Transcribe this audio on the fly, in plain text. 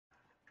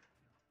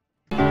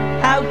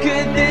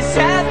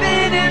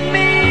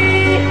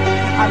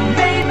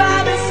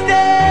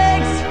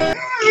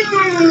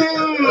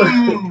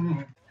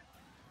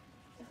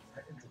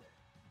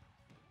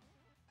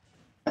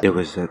It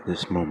was at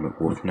this moment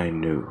Wolf Knight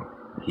knew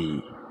he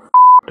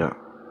f***ed up.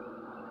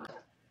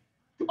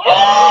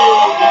 Wow.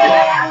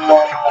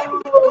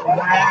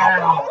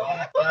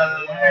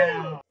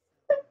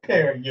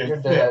 You're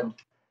dead.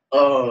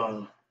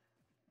 お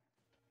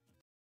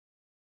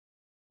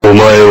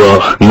前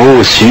はも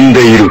う死ん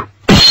でいる。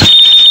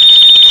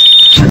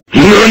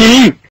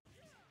何？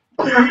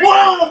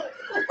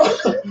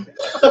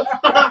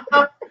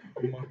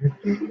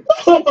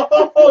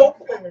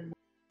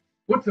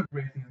 What's up,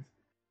 Radiants?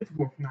 It's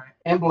Wolf Knight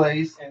and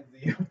Blaze and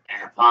Zeo And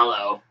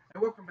Apollo.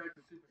 and welcome back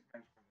to Super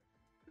Smash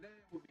Bros. Today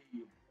we'll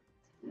be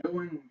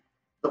doing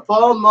The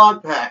Fall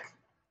Mod Pack.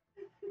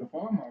 the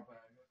farm mall pack.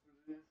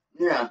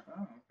 Yeah.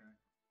 Oh,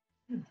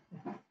 okay.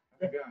 I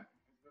forgot.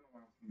 It's been a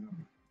while since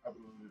I've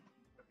uploaded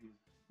these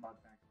mod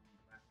packs on the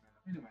last map.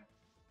 Anyway,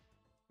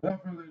 without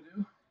further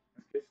ado,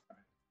 let's get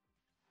started.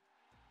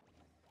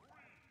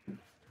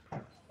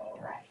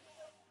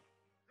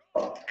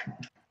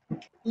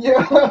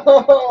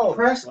 Yo!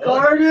 Press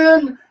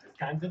Garden!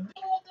 Time to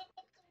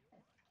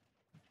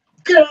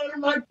Get out of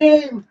my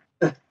game!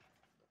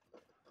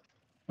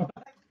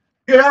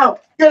 Get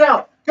out! Get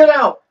out! Get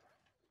out!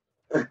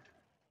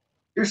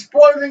 You're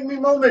spoiling me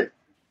moment!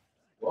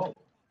 Whoa.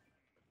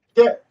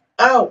 Get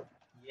out!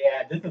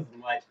 Yeah, this is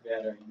much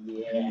better.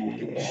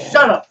 Yeah.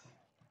 Shut up!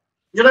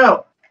 Get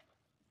out!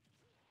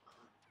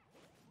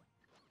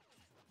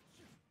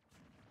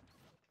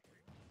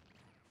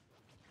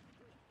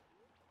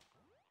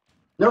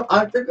 No,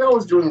 I think I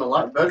was doing a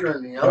lot better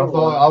in the I other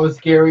thought one. I was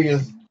scary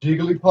as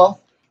Jigglypuff.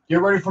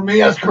 Get ready for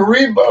me as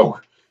Karibo.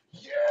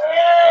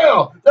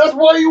 Yeah! That's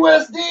why you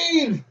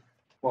SD'd!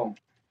 Well,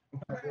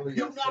 not really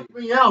You SD'd. knocked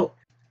me out!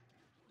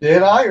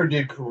 Did I or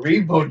did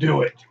Karibo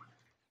do it?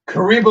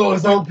 Karibo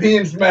is OP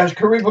in Smash.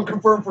 Karibo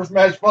confirmed for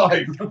Smash 5.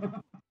 Did you want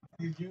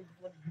to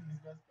use this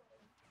best?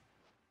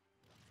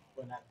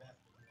 Well, not best.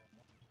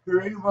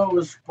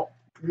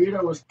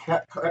 Burrito was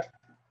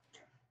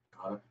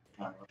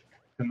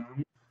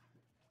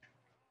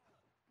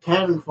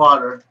cannon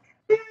fodder.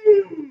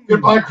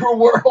 Goodbye, Cruel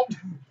World.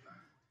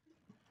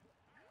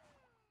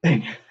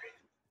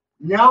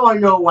 Now I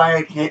know why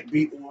I can't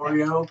beat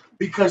Wario,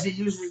 because he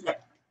uses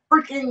that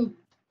freaking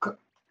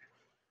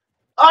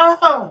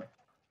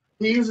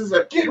he uses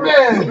that Get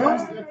mad!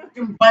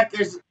 freaking back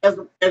as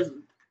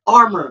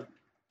armor.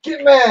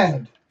 Get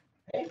mad!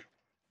 Hey,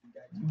 you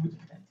got you with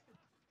that.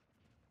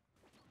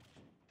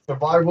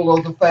 Survival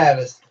of the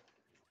fattest.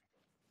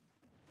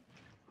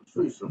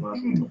 And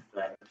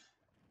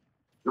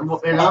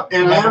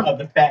I Of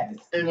the fast.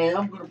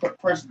 am gonna put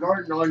Press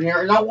Garden on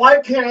here. Now why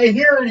can't I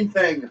hear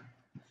anything?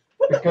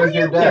 Because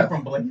you're Where deaf.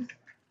 from, Blaze?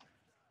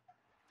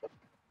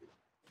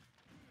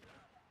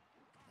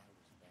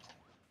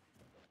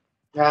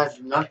 Guys,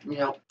 you knocked me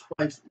out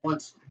twice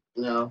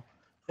now.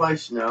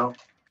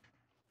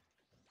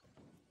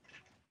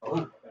 Oh, I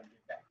gotta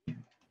get back.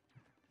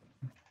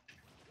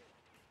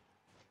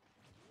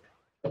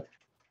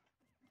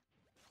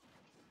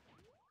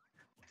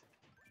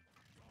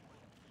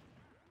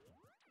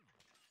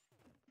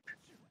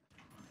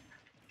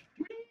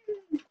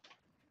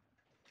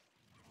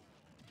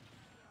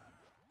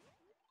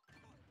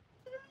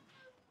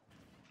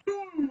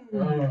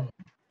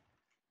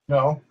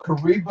 No,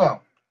 Karibo.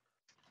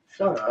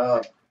 Shut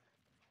up.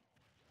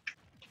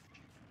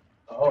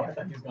 Oh, I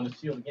thought he was gonna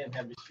shield again.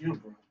 Have his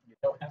shield broke. You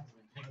don't have to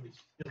really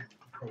shield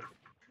broken.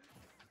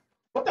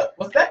 What the?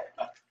 What's that?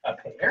 A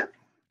pear?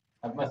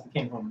 That must have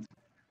came from.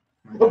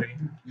 I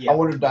Yeah.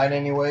 would have died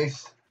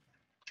anyways.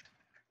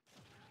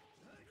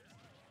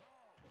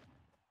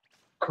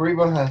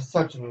 Karibo has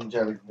such an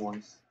angelic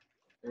voice.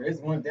 There is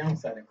one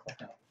downside of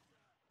Cloud.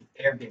 His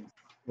air game.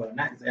 Well,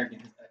 not his air game.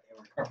 His air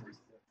recovery.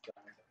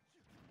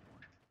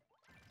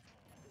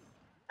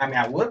 I mean,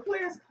 I would play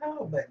as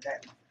Cloud, but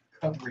that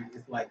recovery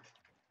is like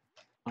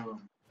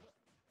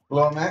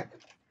Glomac?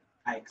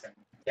 Ike's.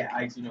 Yeah,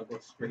 Ike's,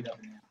 goes straight up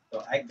and down.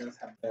 So Ike does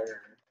have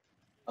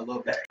a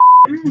little better.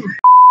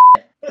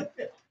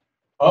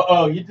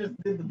 Uh-oh, you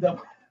just did the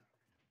double.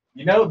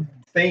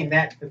 Saying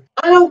that.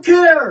 I don't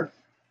care.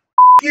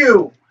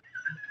 You.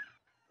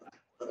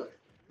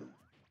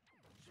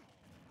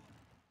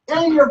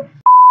 And your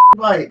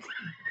bike.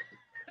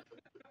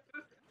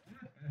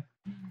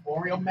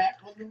 Wario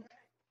Mac wasn't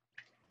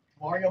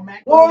right? Wario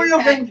Mac.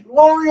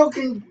 Wario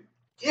can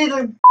eat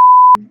a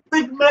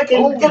Big Mac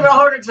and get a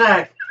heart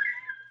attack.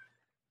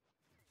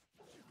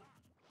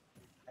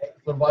 Hey,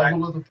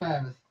 Survival of the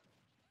fattest.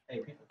 Hey,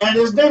 people. And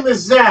his name is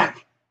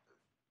Zach.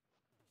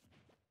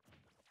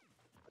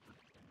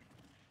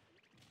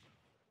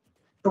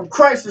 From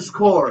Crisis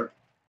Core.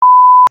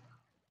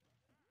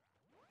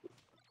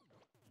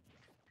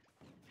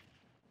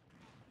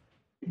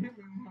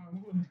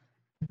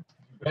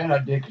 Man, I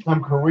did because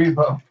I'm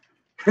Karibo.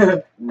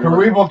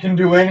 Karibo can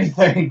do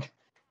anything.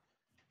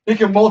 He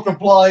can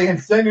multiply and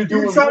send you to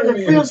You a trying to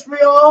million. piss me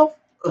off?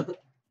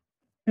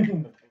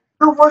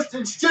 You're worse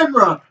than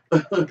Shinra.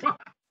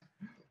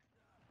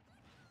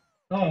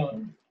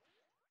 Oh,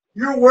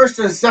 You're worse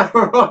than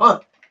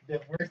Sephiroth.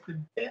 That worse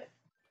than death.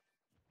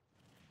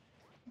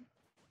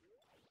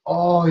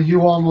 Oh,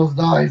 you almost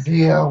died,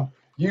 Theo.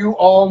 You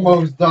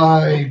almost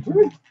died. I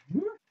was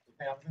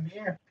in the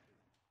air.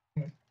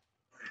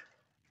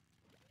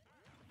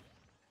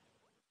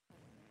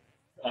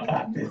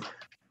 I missed.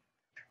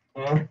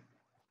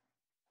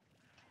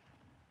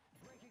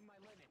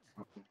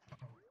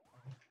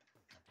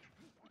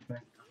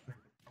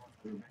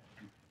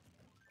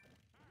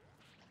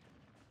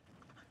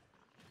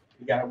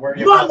 You gotta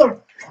worry about.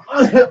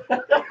 Mother.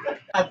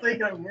 I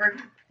think I'm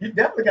worried. You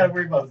definitely gotta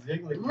worry about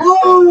Ziggler. If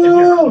Whoa!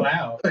 you're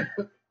loud.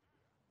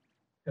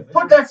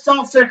 Put that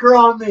salt sticker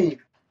on me.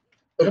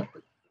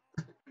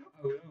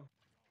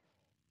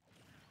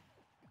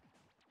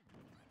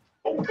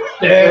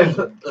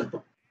 Dead.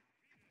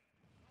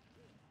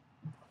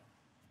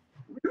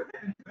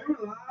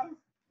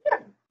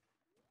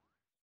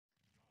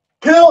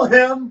 Kill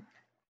him.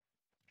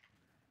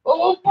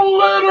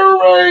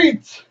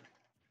 Obliterate!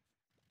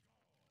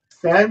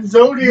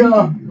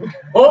 Sanzodia.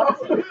 Oh,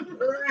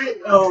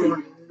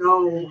 oh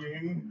no.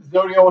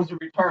 Zodia wants to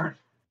return.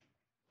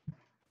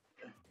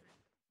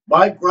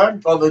 My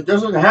grandfather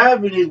doesn't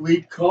have any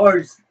weak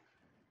cards,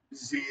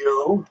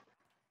 Zio.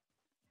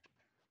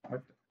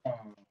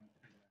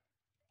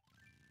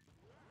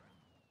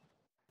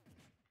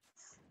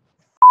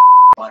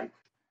 Mike.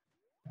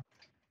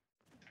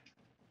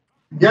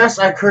 Yes,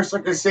 I curse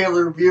like a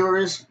sailor,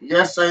 viewers.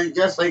 Yes, I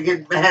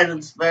get mad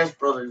in Smash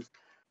Brothers.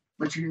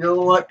 But you know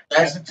what?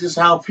 That's just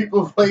how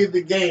people play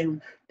the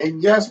game.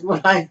 And yes,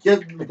 when I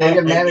get mad, They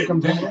get mad I at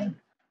computer?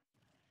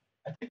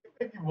 I think it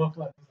made me wolf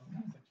like this.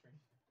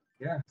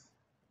 Yes.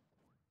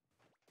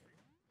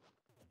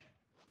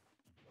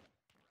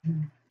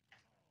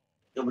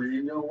 Yeah, but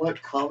you know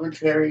what?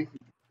 Commentary.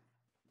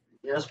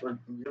 Yes, when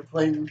you're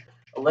playing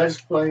a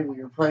Let's Play, when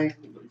you're playing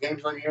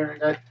games on the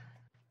internet,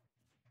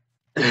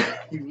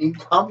 you need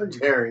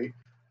commentary.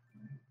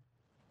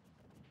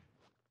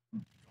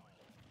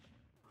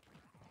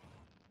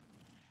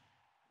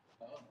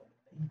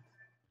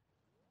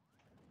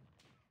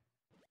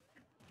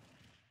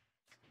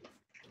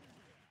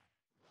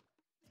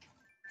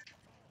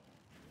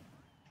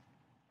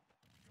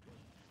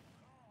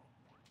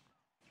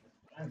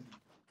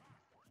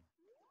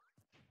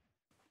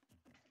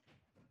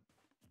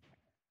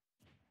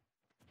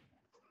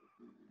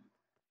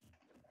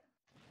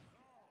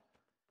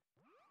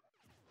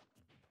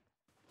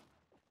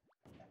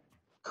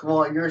 Come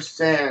on, you're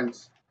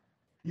Sans.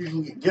 You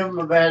can give him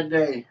a bad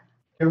day.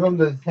 Give him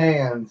the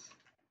hands.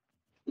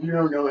 You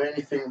don't know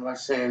anything about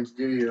Sans,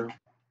 do you?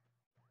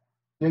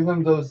 Give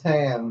him those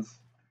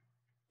hands.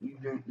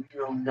 You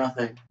know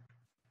nothing.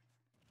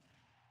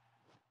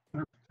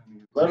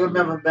 Let him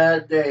have a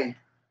bad day.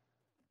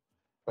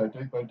 Bad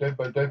day.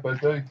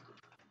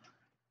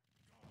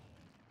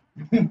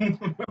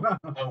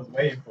 I was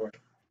waiting for it.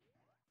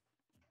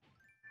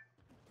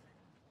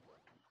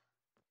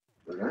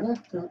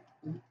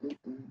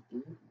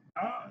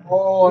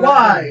 Oh,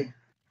 Why?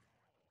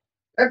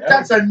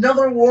 That's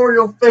another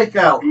Wario fake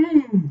out.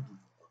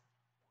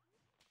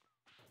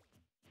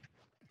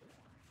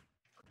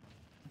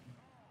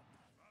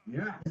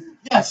 Yeah,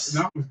 Yes.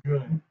 that was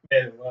good.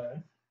 Yeah, it was.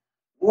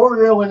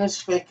 Wario and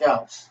his fake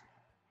outs.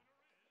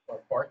 Or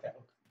bark out.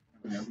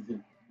 Yeah, we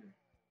did.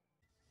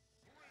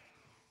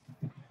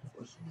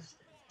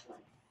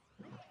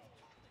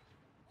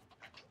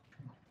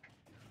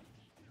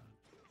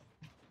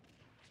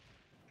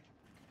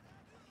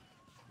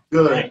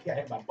 Good. I got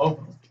hit by both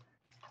of them.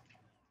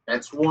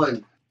 That's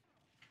one.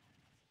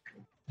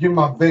 You're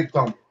my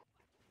victim.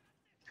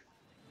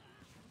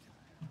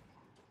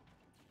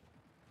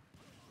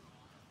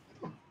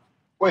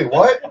 Wait,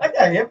 what? I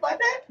got hit by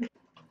that?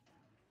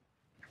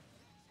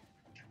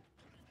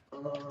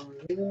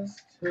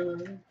 This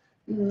time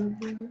you're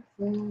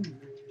for me.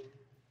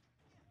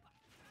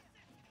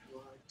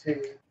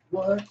 Take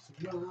what's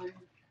mine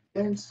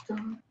and stop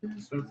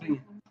this. So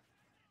singing.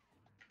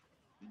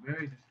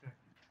 Very distracting.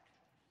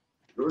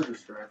 You're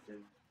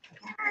distracted.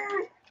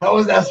 How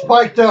was that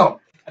spike though?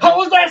 How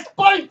was that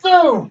spike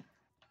though?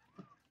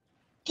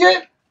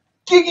 Get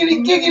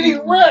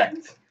giggity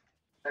wrecked.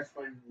 That's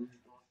why you lose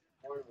the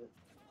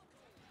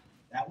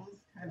That was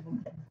kind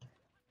of.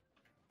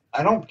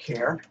 I don't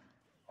care.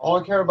 All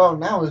I care about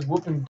now is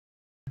whooping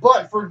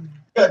butt for.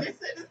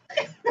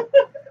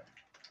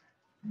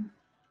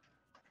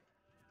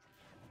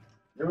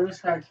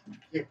 Notice how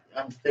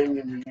I'm staying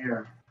in the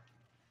air.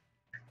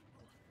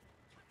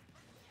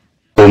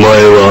 お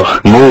前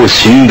はもう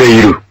死んで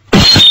いる。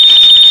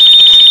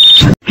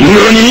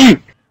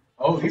何？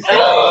 Oh, he's.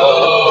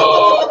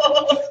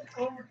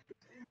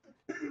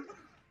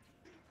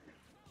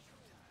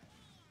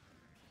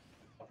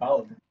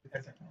 Apology.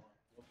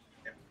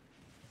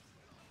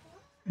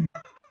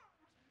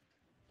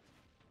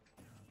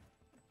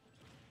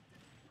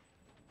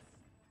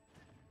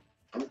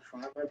 I'm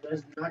trying my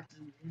best not to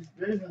use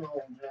vision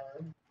all the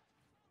time.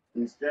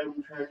 Instead,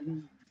 I'm trying to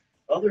use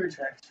other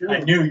attacks too. I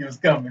knew he was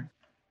coming.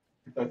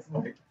 That's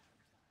like.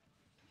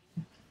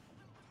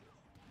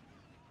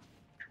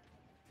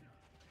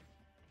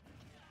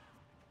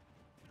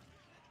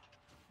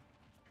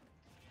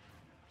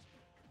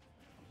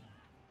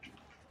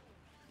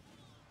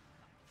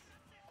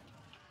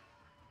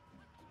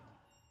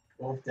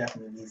 Wolf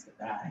definitely needs to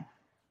die.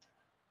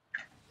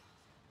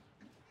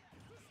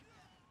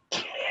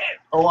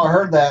 Oh, I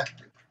heard that.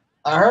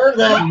 I heard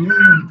that. I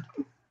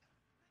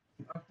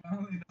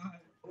finally died.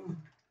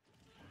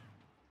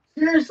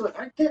 Seriously,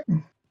 I can't.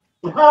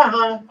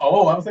 Haha.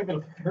 Oh, I was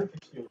able to hurt the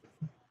shield.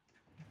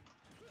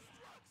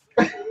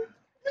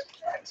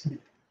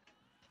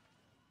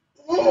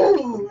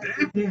 Ooh.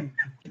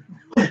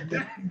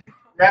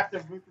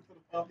 Raptor boosted to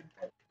the Falcon.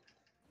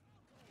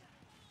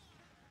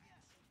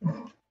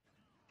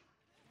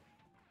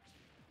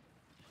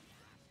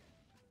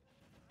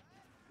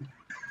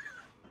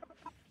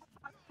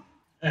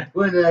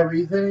 When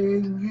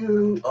everything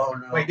you. Oh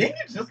no. Wait, didn't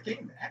you just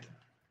came back?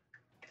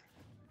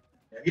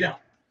 Yeah, you don't.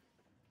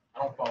 I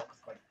don't focus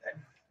like that.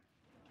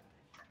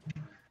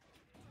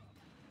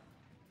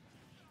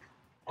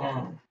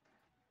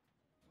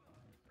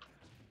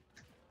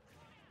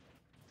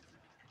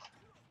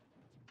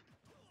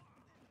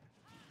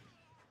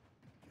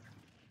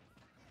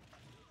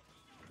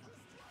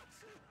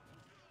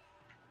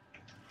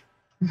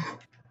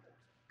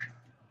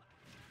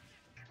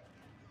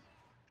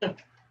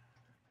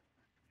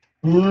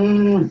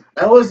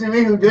 That wasn't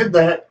me who did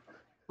that.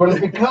 But it's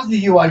because of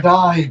you I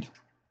died.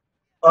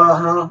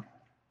 Uh-huh.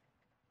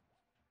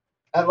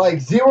 At like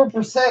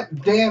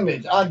 0%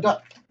 damage. I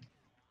died.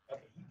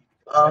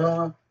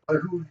 But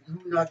who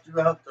knocked you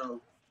out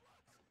though?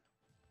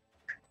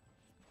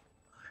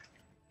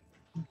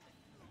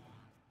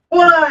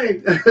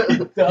 Why?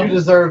 You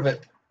deserve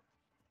it.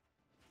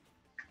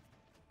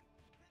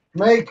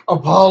 Make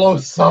Apollo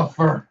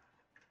suffer.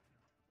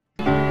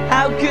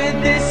 How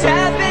could this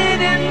happen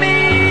to me?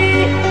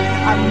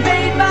 I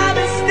made my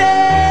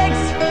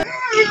mistakes.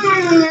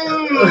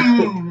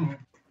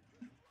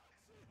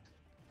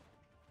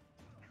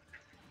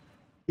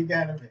 You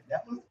gotta admit,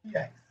 that was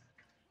yikes.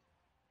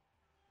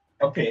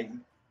 Okay,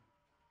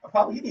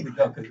 Apollo, you need to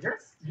go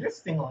because you're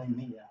singling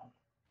me out.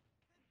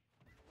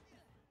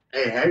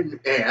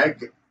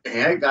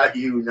 I got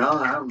you. No,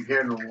 I don't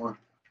care no more.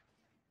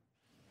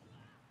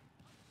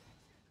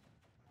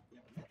 Yeah,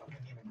 you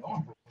wasn't even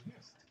going for it.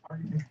 You're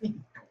starting me.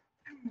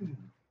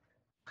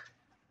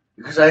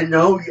 Because I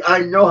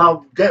know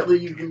how deadly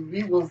you can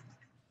be with.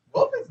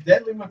 Wolf is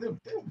deadly with him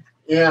too.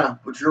 Yeah,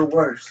 but you're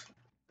worse.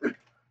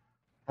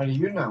 How do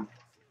you know?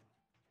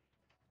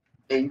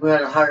 And you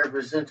had a higher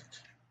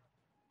percentage.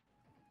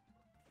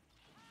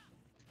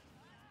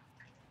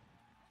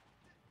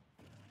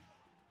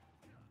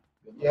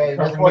 Yeah,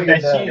 that's Covering why with you're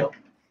that dead. shield.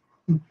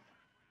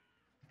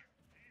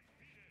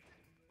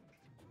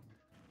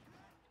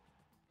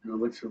 You're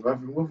like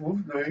surviving with Wolf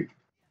Knight.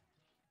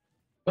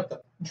 What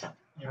the?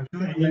 I just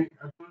want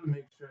to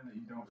make sure that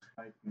you don't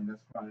spike me. That's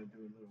why I do a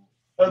little.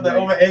 Oh, the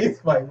over A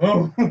spike.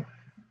 Boom.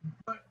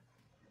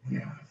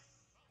 Yeah.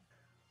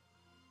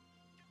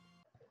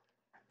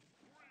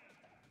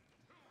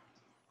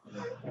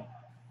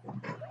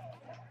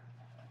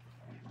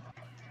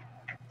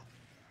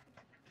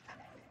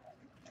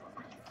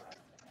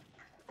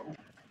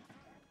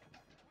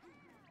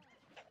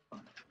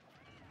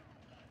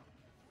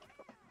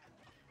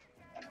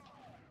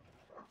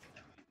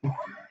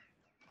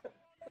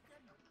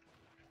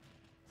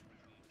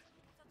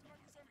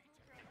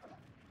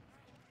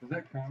 Is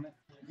that comment?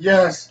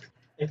 Yes.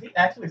 Is he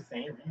actually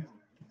saying reason?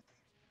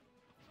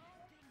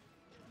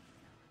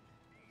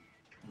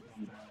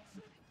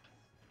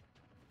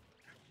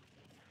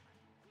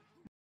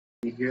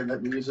 You hear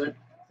that music?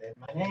 Say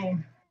my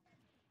name.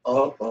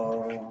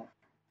 Uh-oh.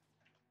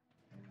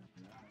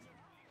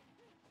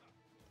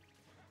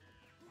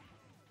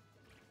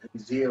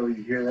 Zio,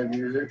 you hear that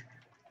music?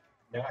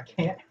 No, I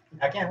can't.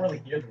 I can't really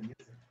hear the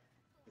music.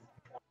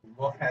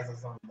 Wolf has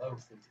his own low,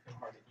 so it's kind of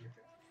hard to hear it.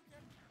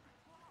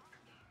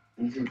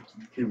 You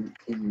can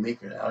you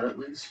make it out at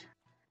least?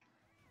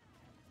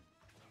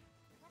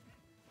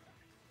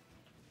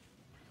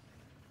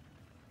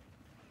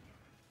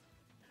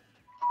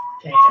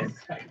 Can't.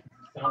 It's like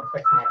sound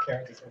effects from my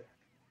characters. It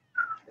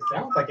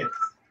sounds like it's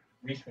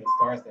Reach for the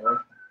Stars though.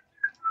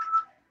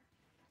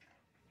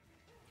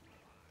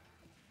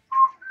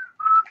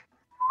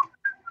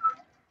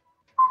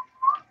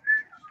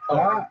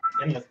 Oh,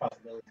 endless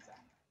possibilities.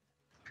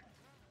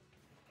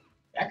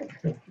 I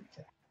could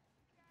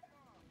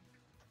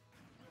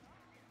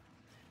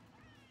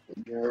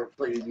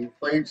You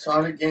played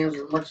Sonic games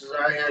as much as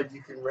I have,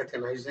 you can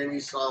recognize any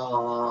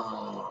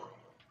song.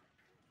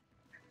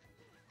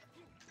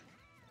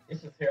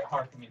 It's just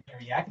hard for me to hear.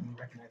 Yeah, I can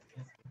recognize it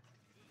instantly.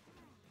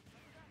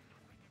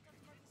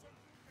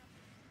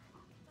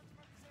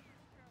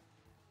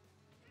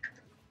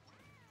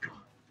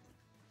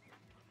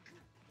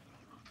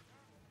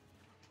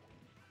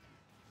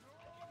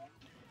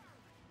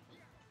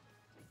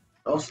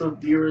 Also,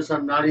 viewers,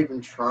 I'm not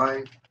even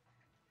trying.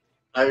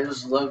 I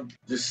just love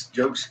this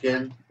joke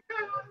skin.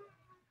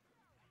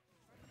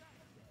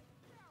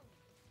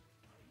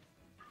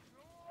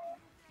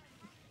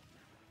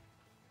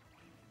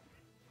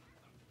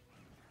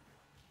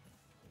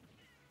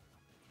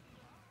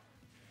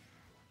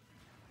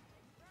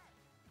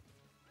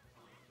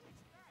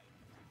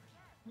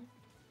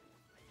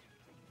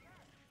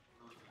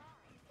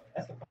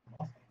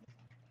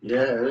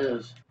 Yeah, it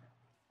is.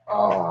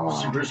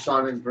 Oh.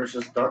 Supersonic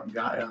versus Dark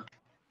Gaia.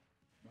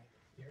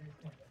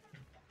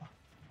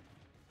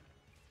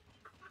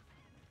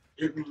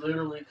 It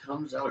literally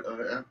comes out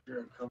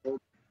after a couple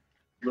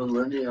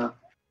millennia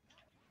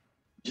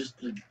just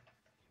to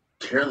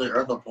tear the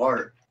Earth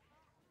apart.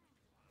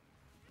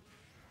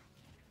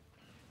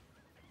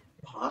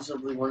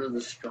 Possibly one of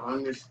the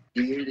strongest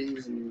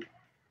deities in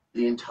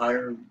the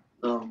entire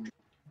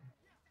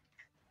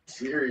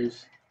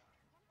series.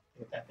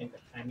 I think the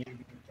time you can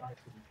try to.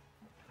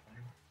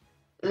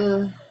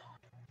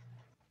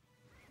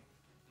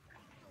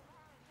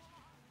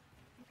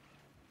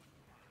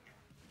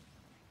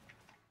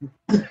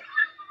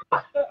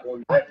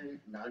 Well,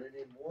 not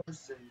anymore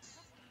since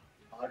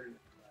modern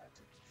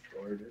classic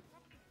destroyed it.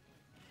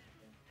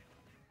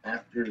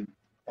 After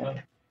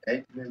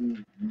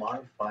Eggman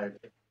modified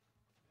it.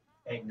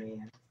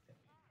 Eggman.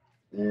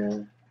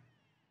 Yeah.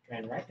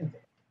 Ran right into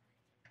it.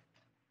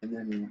 And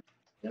then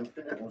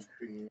Infinite was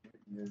created,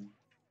 and then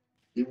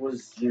he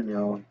was, you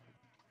know,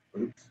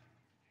 oops.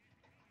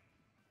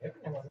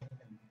 Eggman wasn't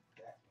even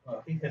that. Well,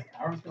 I think his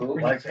powers were Oh,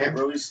 pretty I can't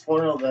really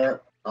spoil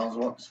that. I was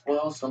about to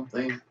spoil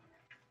something.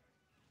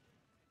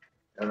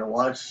 Gotta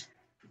watch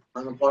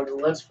on the part of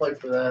the Let's Play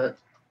for that.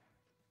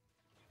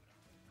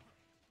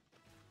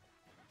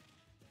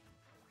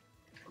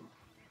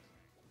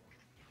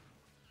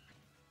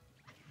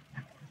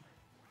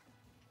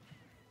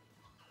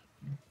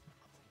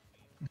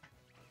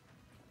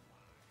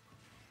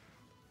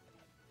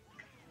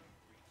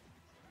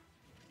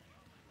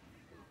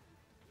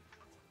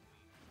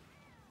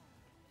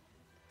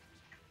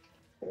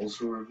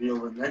 Also reveal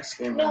the next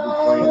game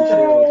I'll be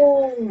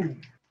playing too.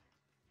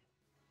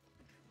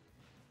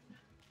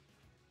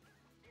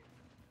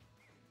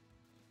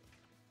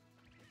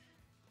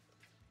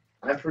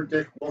 I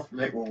predict Wolf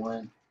Knight will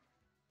win.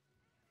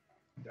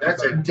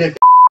 That's a dick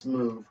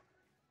move.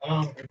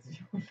 And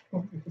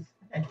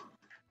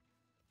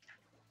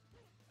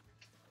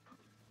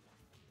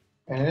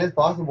it is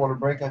possible to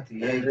break out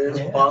the It egg. is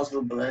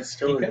possible, but that's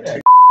still a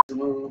dick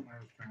move.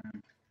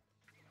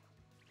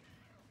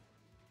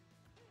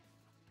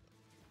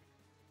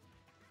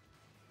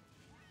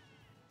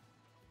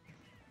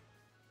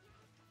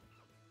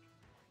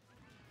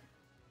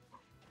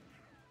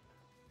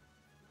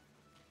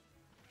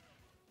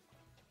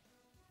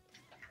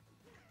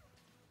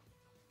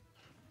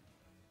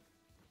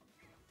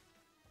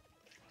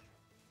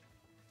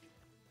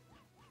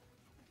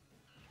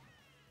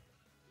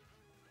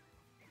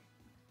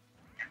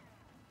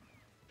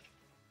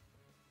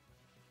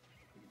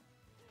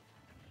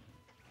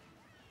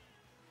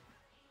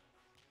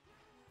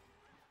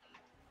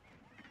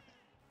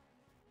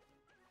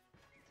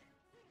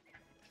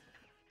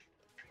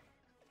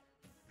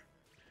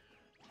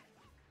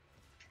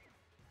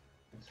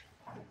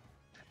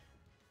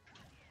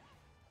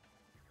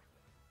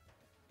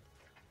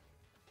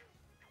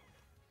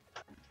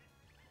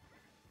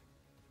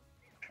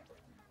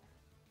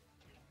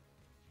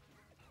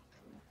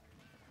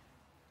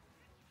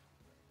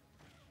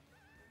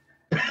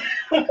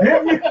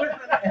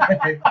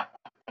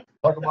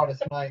 Talk about a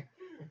snipe.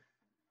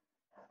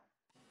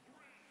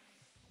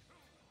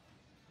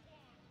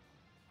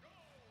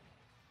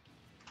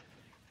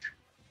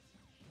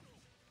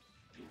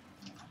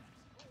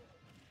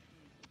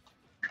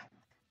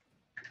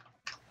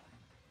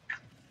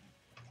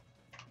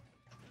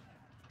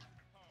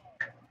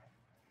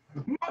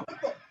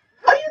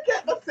 How you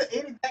get up to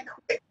 80 that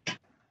quick?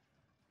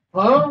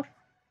 Huh?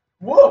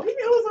 Whoa, he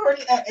was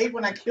already at 8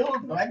 when I killed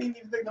him. I didn't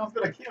even think I was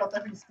gonna kill. I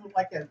thought he was still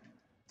like at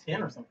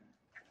 10 or something.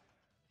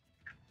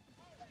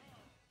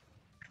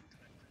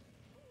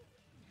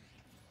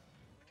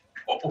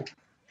 Oh.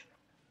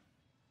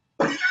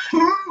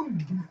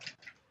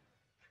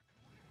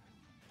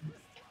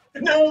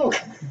 No!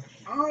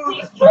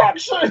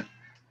 Distraction!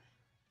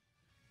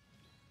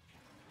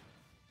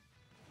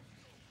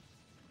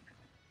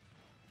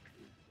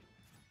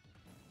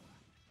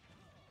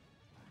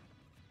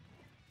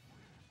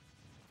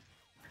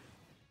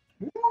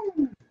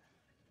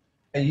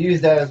 And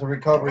use that as a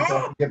recovery so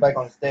you can get back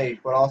on stage,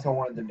 but also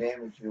wanted to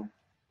damage you.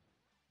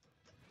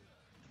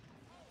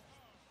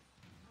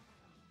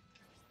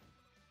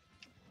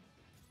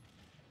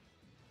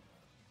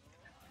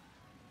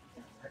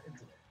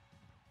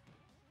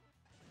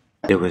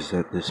 It was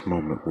at this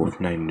moment Wolf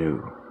Knight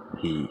knew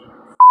he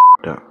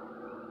f***ed up.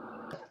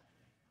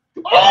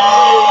 Wow.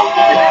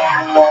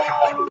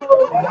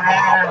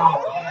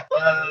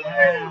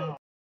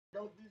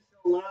 Don't be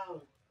so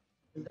loud,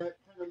 because that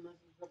kind of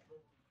messes up the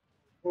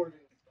recording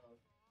and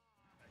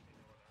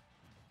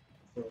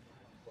stuff.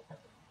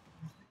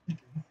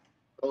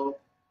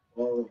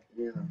 Oh,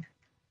 yeah.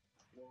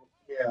 Well,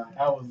 yeah.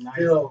 That was nice.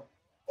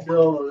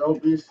 Still,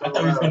 don't be so I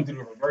thought he was gonna loud. do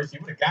the reverse. He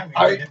would have got me.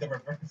 I Did the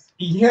reverse.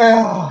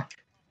 Yeah.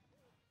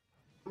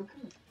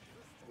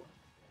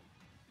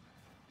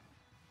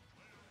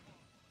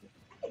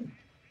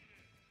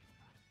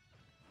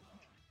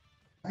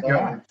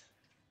 God.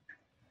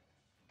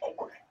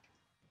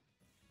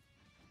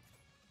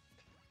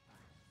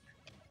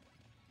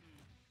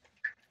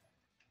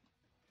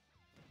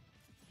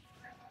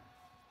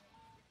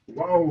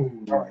 Whoa.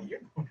 Alright, you're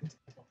going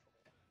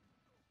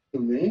To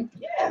me?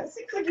 Yeah, it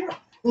seems like you're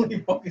fully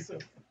focused on.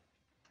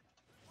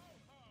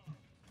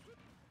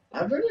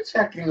 I've been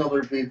attacking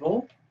other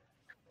people.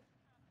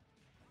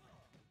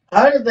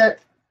 How did that?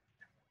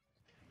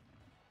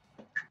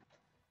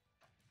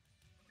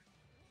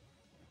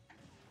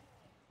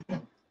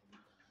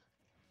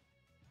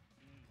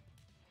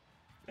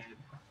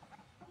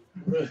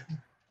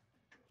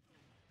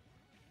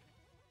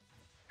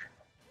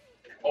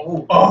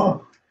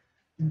 Oh!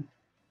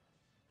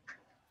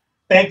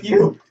 Thank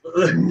you!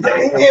 Dang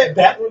it!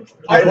 That was.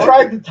 I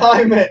tried to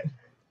time it.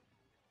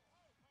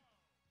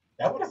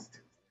 That was.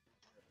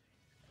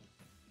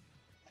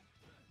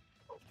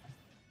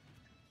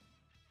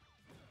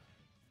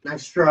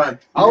 Nice try.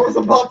 I was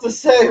about to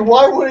say,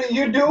 why wouldn't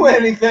you do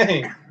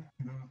anything?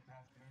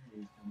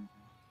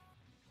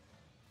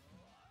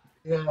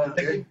 Yeah,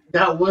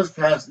 that was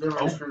past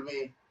memories for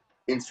me.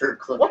 Insert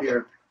clip What?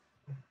 here.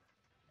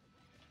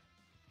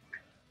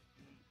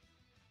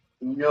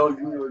 You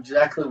know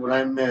exactly what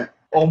I meant.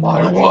 Oh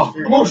my god. Whoa!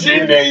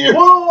 Mushinde!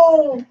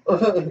 Whoa!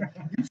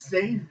 You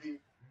saved me.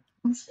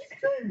 You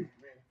saved me.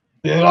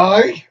 Did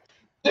I?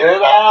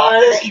 Did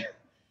I? I'm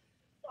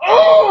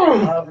Oh!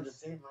 having to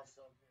save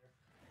myself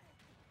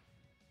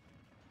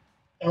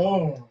here.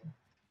 Oh.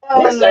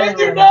 Who saved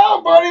you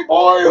now, buddy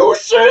boy? Who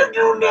saved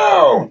you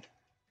now?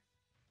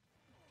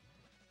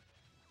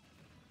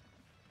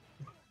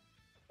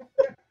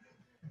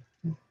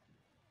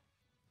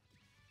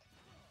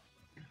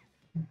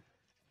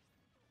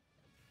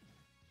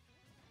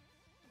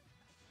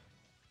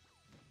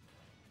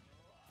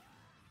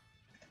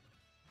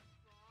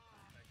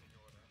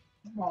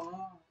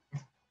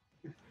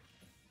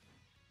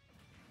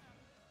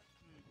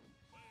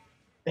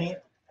 Damn.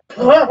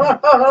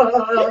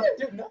 You didn't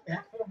do nothing.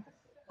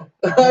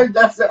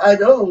 That's it, I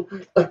know.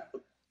 Oh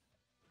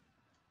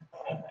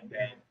my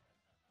god.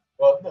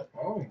 Well, look.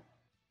 Oh.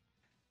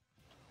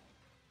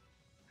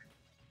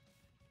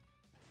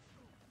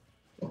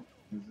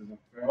 This is a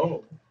fair.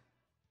 Oh.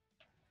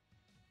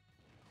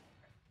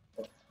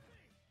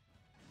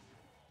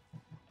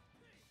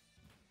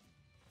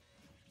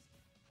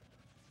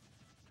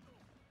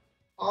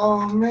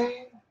 Oh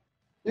man.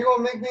 You're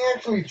gonna make me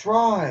actually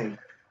try.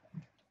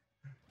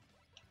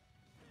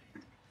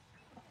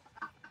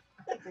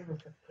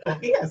 Oh,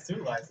 he has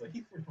two lives, so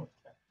he's pretty much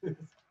got this.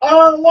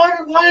 Oh, why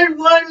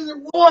is it?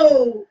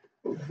 Whoa!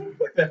 Look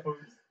at that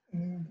moves.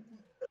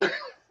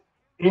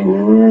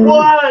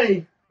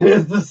 Why?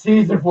 It's the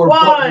season for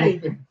Why?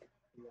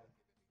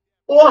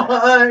 butt whooping.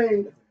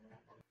 Why?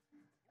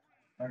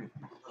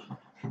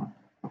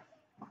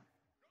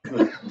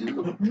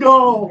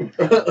 No!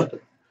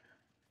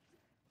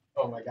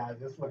 Oh my god,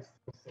 this looks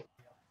so.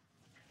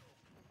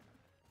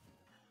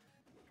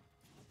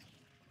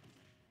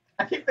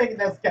 I keep thinking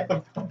that's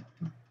Captain.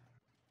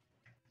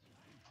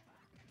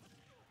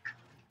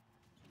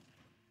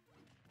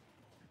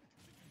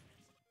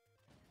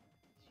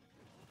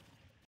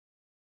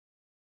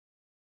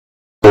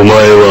 お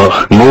前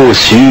はもう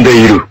死ん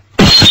でいる。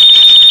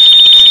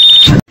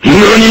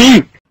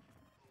何？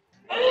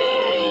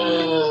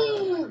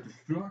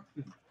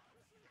 Destruction.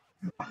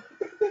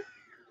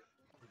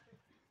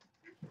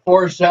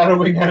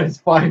 Foreshadowing at its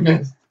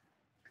finest.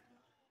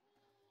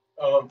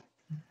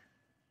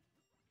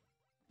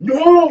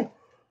 No!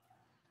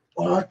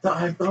 Oh, I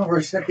thought for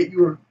a second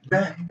you were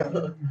back. That's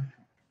what I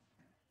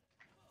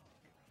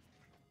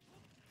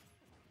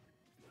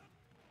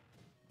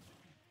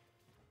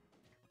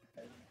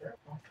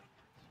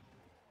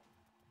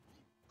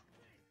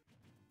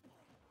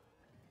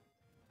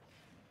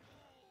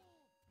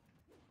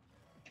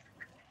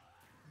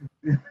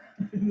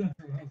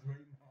was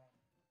waiting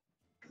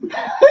on.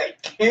 I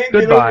can't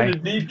Goodbye. get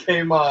over the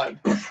came on.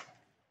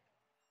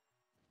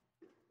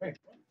 Wait,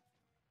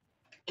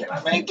 Can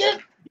I make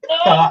it?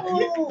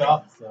 you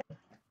thought so.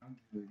 I'm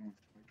really going to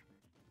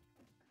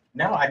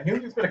No, I knew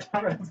he was going to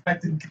counter this. I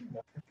didn't do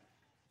nothing.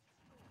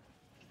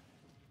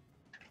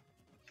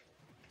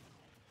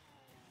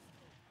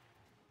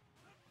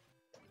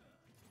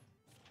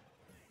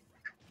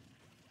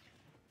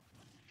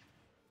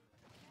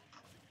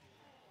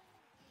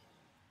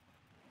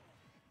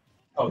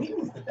 Oh, he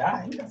needs to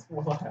die. He got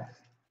 4 lives.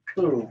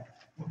 Who?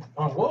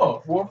 Oh,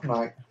 whoa. Wolf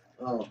Knight.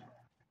 Oh.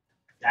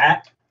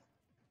 That.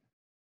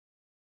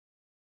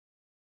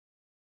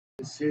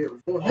 See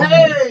it before.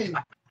 Hey!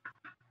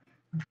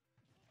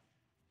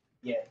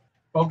 Yeah.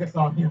 Focus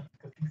on him.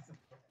 'Cause he's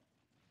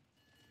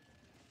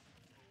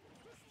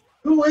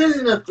Who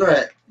isn't a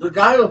threat? The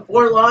guy with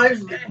 4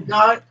 lives, the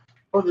guy,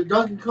 or the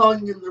Donkey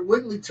Kong in the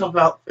Wigglytuff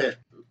outfit?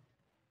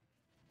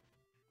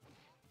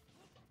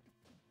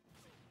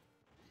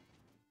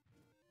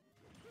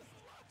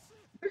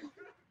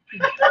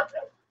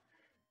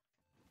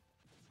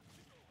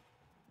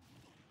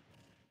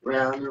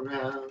 Round and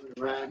round and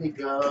round he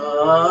go.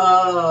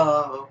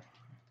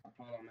 I thought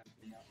I messed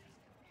it up.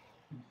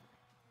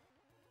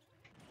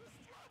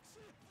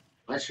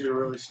 I should have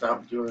really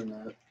stopped doing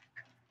that.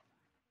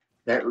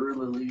 That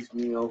really leaves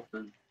me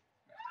open.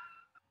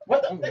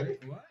 What the Oh, heck?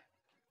 wait, what?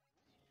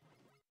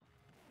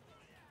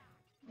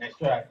 Nice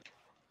try.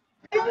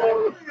 You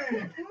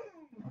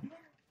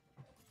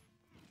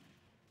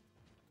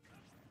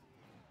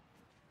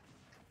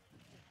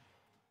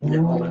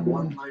have only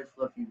one life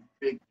left, you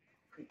big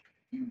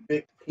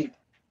pink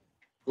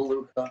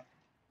Beluga.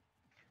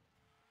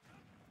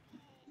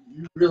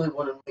 You really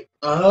want to make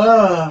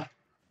I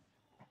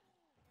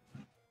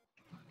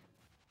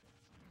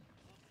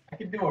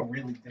can do a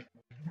really different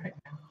movie right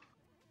now.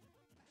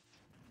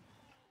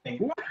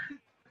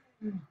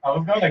 I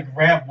was gonna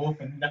grab Wolf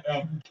and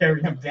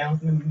carry him down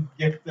and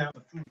get down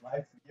to 2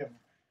 lives and give him.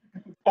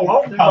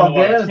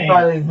 Gargan's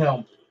fighting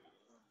him.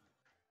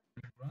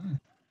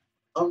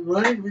 I'm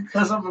running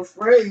because I'm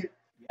afraid.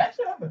 You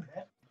actually have a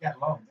match. You got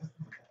long distance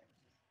attack.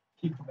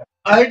 Keep him back.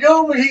 I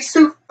know, but he's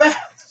too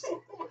fast.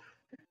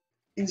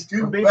 He's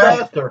too Be fast.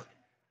 faster.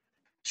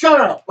 Shut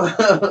up.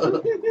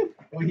 Well,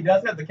 he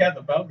does have the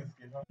Captain Falcon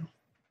skin on.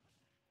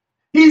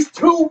 He's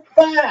too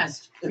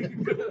fast.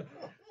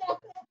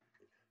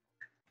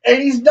 And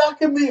he's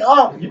knocking me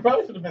up. You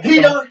probably should have been. He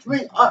knocked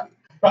me up.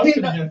 Probably he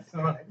should have been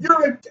Sonic.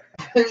 You're a,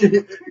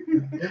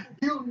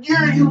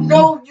 you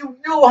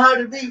know how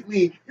to beat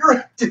me. You're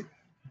a,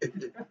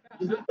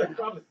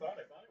 Probably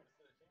Sonic.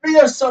 me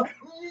a son.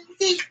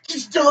 He's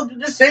still doing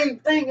the same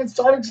thing in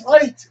Sonic's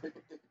Light.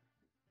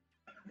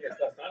 Yes,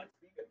 that's Sonic.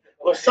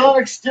 Well,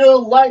 Sonic's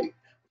still light.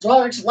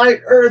 Sonic's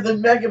lighter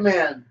than Mega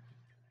Man.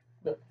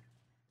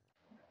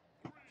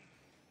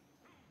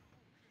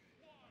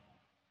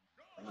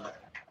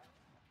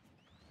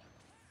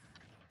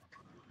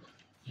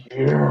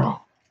 Yeah.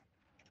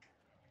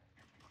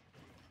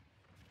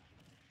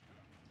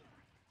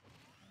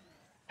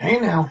 Hey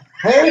now.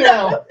 Hey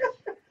now.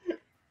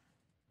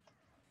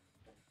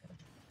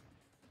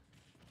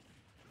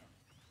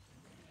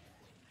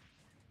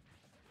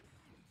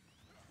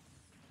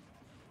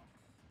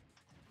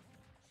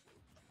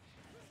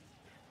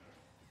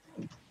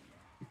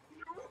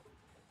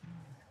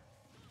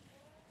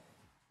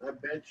 I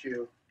bet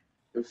you,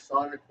 if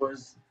Sonic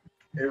was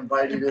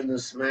invited in the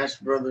Smash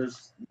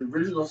Brothers, the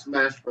original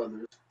Smash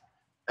Brothers,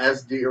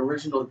 as the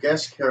original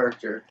guest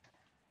character,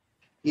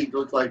 he'd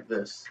look like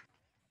this.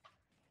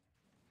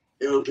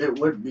 It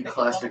would be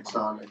classic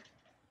Sonic.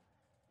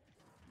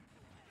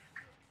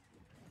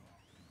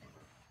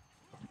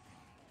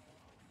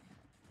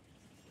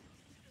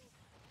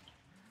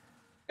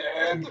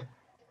 And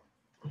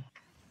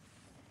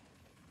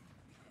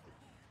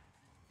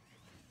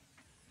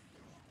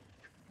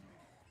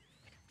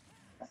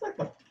That's like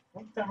the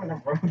first time in a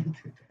row you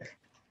did that.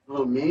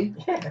 Oh, me?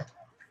 Yeah.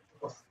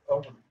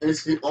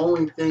 It's the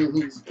only thing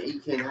he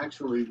can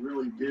actually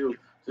really do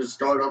to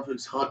start off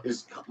his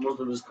most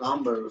of his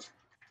combos.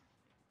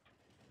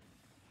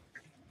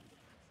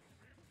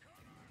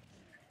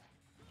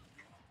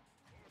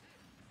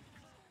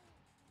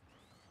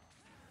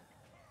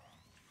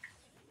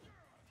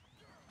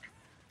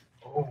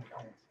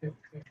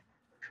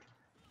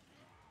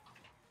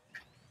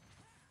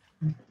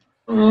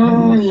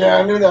 Oh, yeah,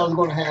 I knew that was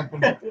going to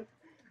happen. yeah,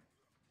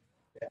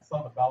 I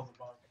saw the Bowser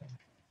bar.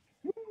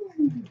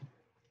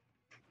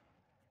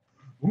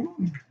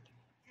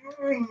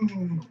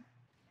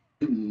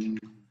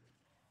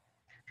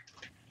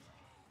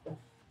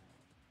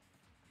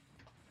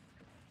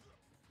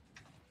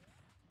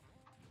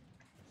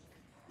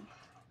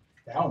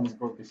 That almost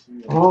broke the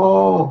shield.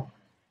 Oh.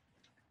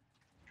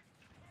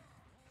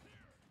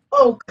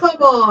 Oh,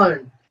 come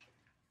on!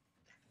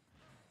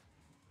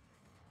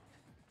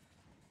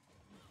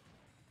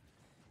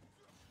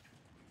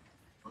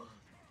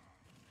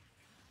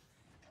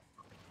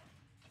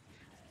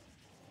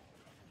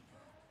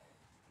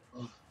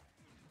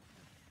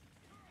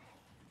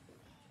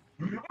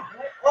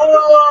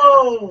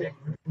 Oh!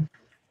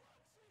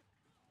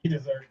 He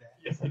deserved that.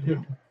 Yes, I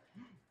do.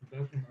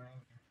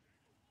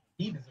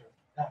 He deserved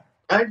that.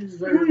 I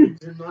deserve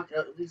to knock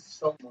out at least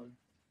someone.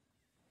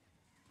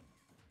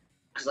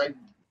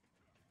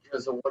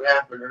 Because of what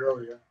happened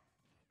earlier.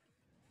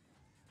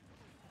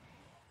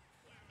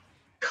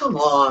 Come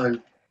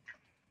on.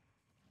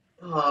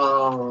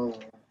 Oh.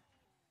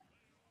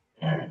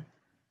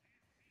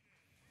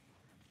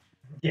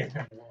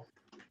 Yeah, well.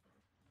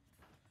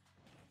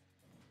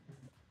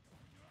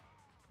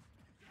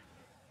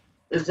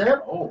 Is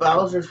that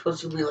Bowser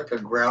supposed to be like a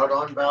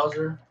Groudon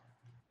Bowser?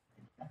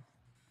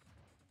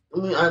 I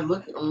mean, I'm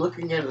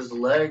looking at his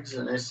legs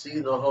and I see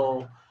the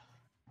whole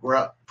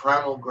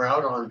primal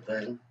Groudon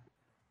thing.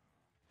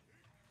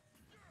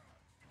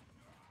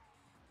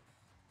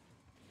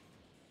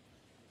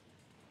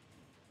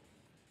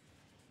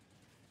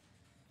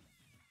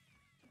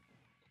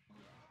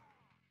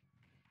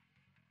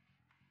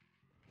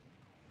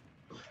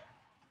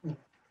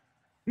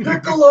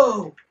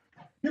 Piccolo!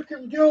 You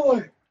can do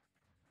it!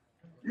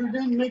 You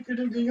didn't make it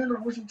into the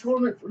Universal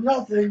Tournament for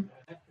nothing.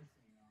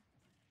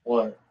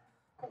 What?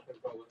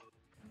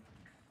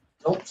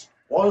 Don't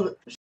spoil it.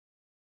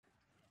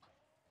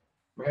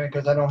 Man,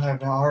 because I don't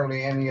have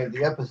hardly any of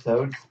the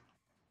episodes.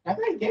 I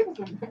think he gave it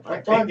to me.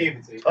 I thought- They gave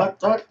it to you. I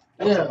thought,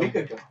 That was yeah. a week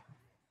ago.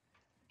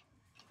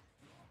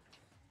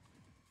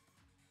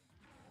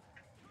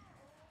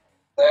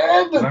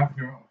 And Left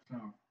you off,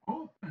 so.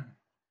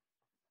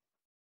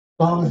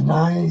 That was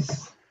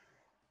nice.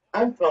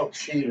 I felt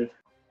cheated.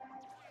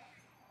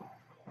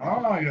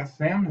 Oh, I got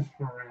Samus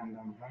for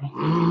random,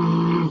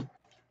 huh?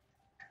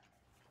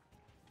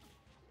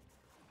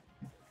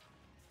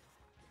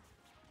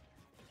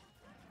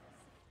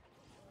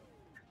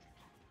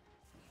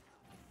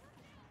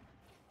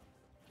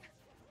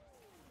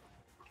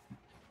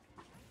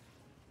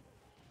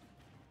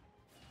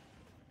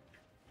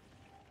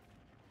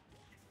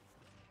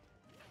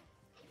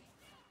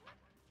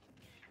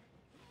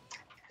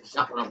 It's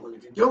not what I'm going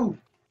to do.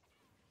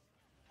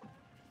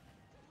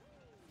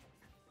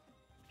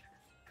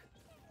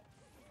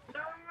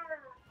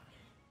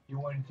 You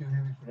went too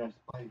heavy for that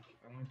spike.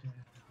 I went to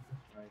the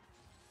fight.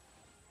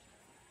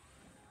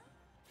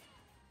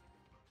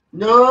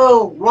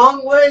 No,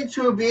 wrong way,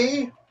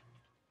 2B.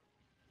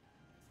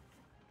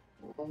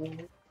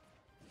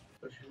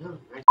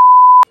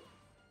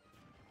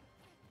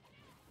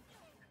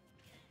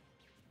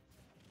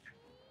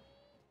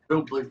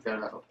 Don't bleep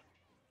that out.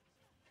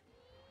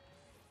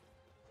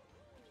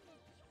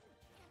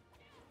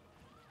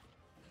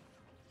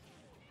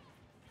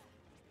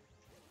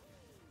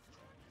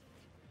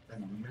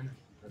 Been a minute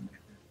since I made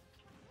this.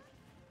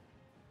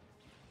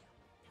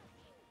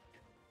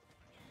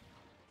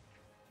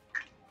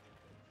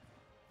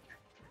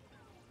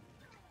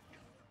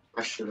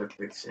 I should have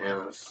picked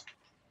Samus.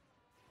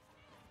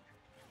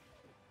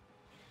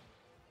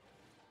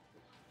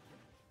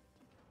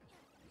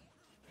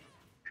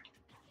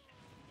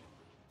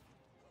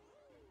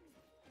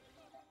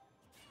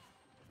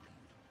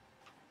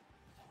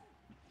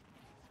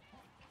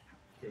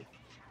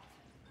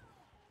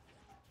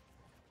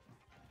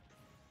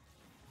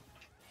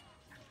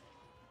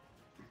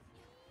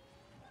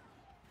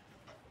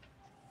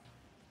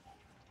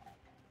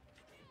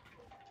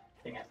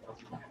 Thing I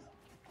felt was nice.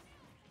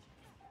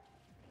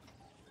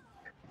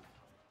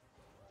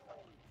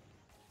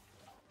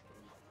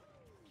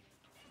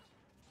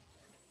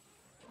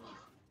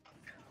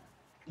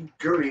 You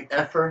dirty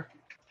effer.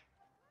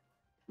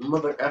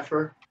 Mother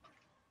effer.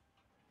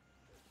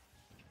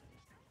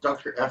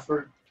 Dr.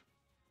 Effer.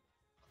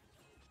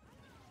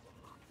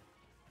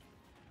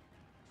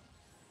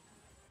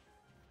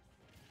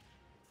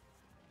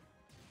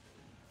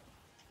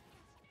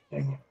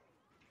 Dang it.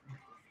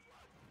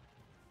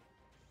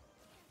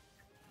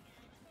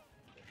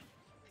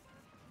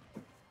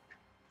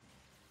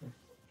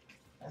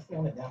 That's the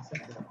only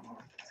downside to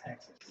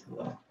Texas.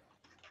 Look.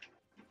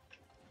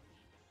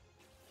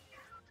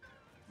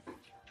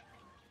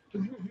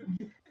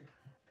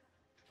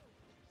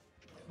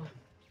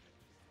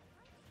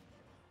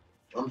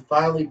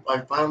 I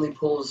finally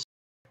pulled his.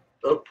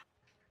 Oh.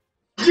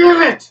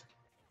 Damn it!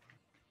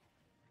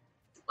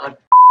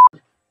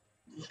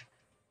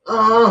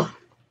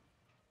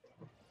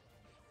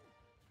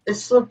 It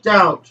slipped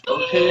out,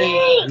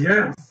 okay?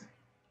 Yes!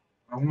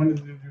 I wanted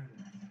to do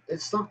that.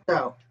 It slipped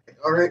out.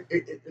 Alright,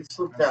 it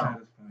slipped I'm out.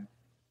 satisfied.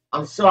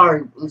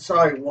 I'm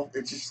sorry, Wolf.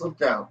 It just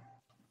slipped out.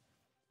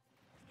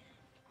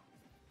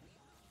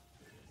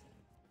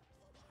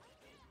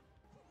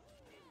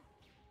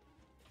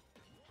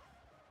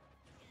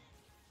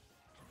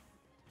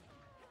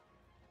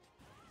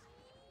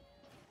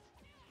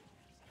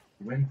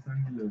 Win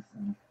some, you lose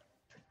some.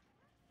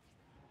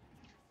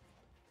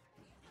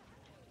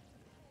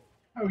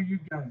 How are you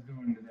guys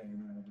doing today,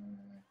 by the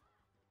way?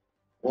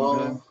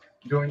 Well,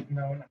 Doing,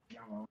 no, not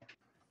y'all.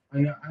 I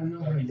know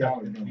how y'all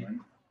are doing.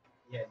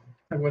 Yeah.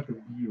 How about the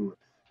viewers?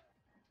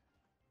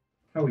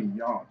 How are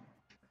y'all?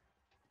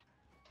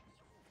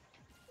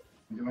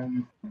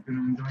 Gonna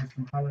enjoy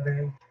some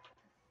holiday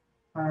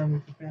time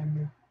with your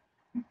family,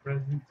 some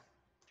presents.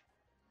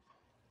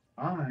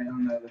 I,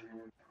 on the other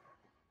hand,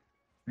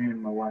 me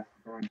and my wife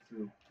are going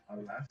to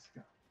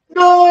Alaska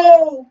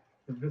no!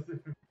 to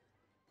visit her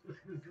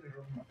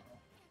mom.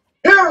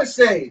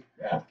 Heresy!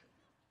 Yeah.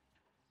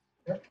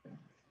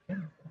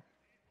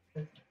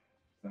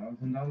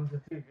 $1,000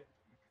 a ticket.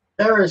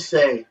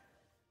 Heresy.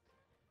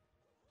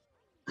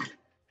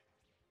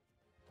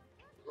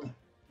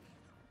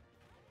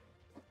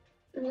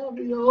 And I'll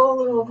be all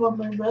over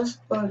my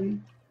best buddy.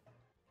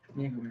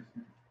 You go with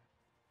me.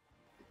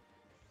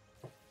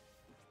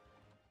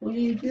 What are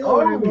you doing?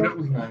 Oh, that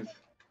was nice.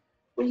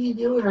 What are you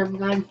doing? I'm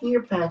not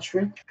here,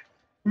 Patrick.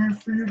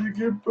 Wait for you to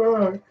get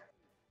back.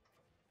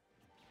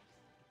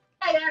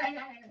 Dang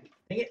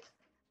it.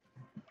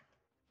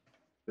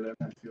 Did I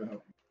mess you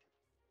up?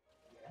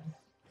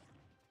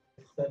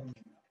 Sudden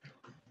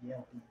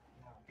yell.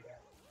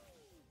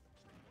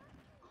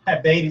 I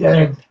baited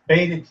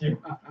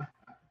you.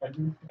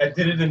 I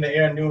did it in the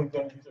air. I knew I was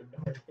going to use her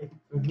door.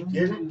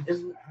 Didn't?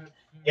 Isn't?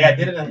 Yeah, I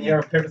did it in the air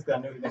on purpose because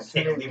I knew he was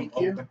going to leave him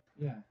You? open.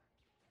 Yeah.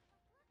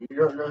 You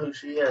don't know who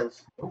she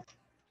is.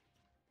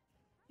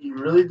 You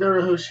really don't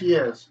know who she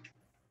is.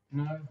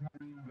 No, it's not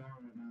ringing a bell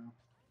right now.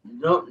 You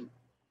don't.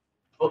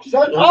 Oh,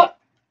 Shut up!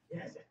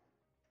 Yes.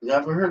 You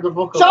haven't heard the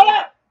vocal. Shut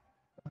up!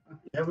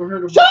 You haven't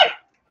heard of. Shut up!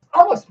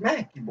 I will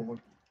smack you, boy.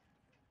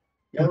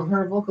 You haven't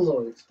heard of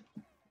Vocaloids.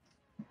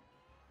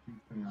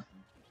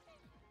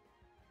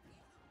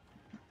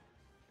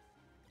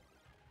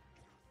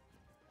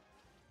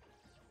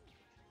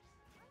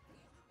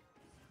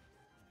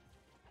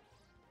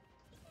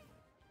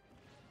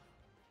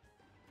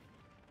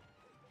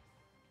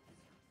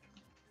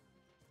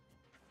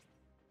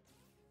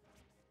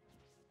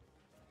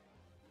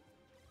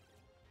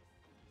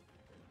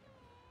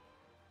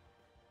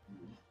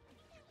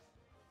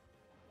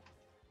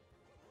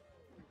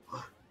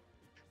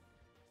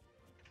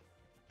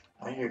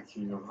 I hear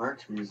Kingdom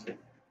Hearts music.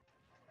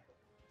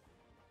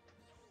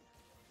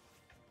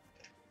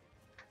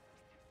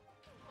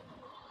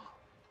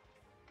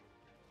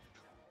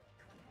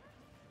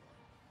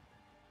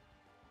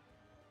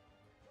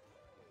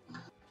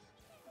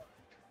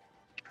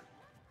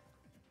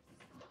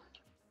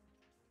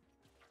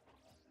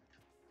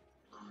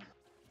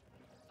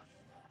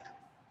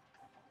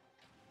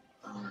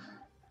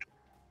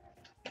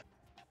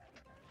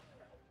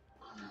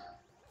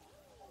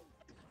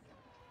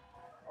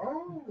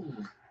 Oh,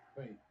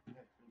 wait.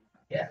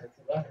 Yeah, it's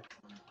 11.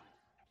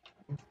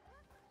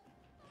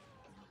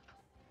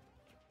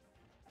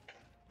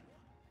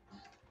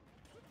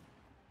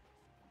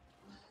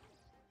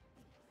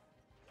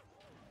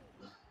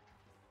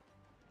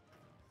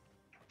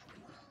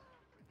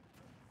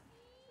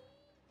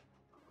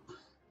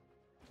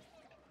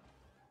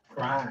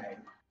 Cry.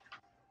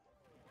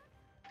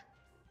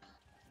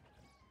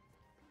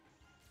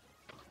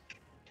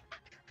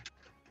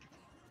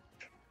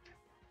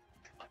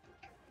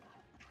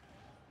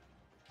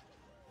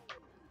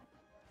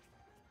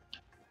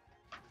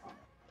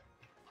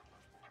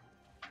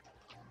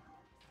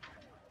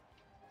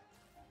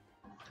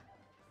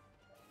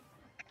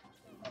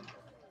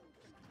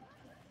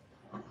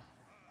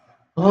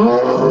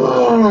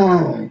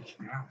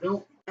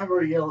 Don't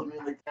ever yell at me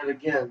like that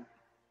again.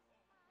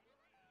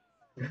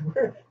 I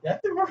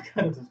think we're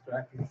kind of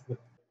distracted.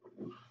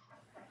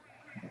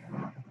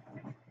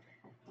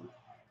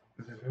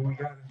 This is who we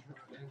got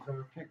as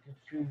our pick and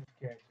choose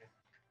character.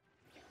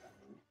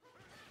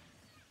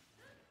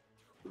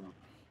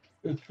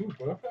 It's too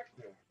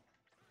perfect.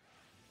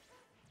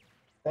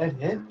 That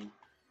hit?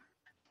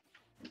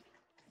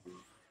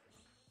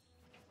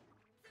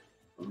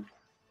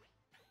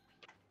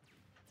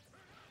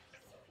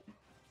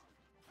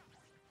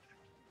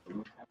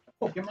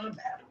 Pokemon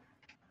battle.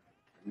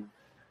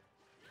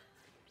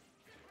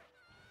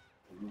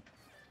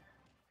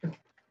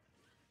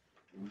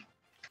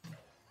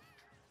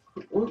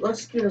 Well,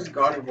 let's get us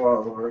God of War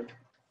over.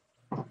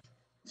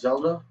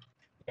 Zelda?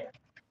 Yeah.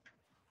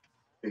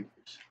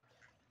 Figures.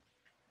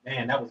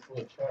 Man, that was full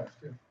of charge,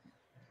 too.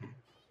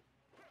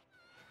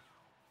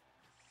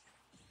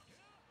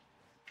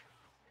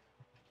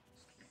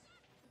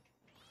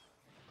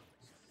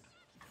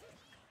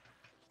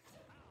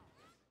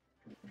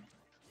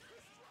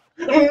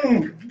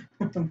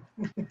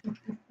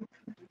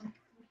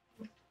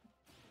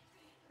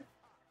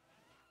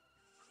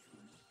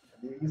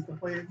 They used to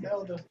play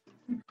Zelda.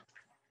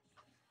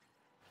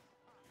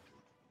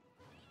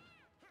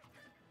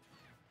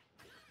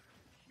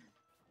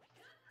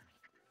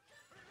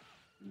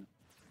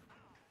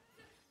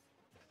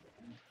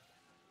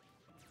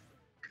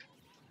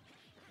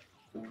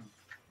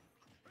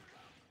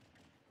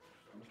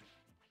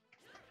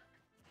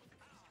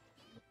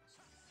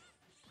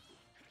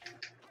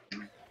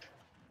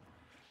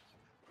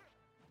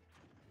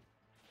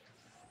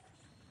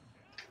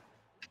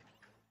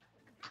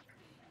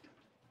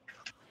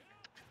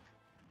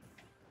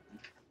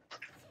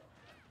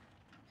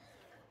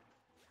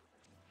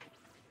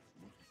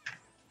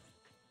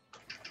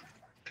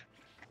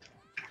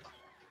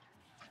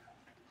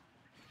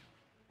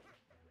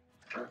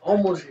 I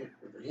almost hit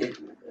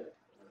you with it.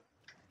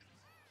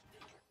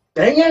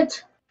 Dang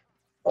it!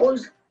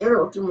 Always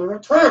interrupting my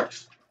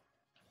attacks.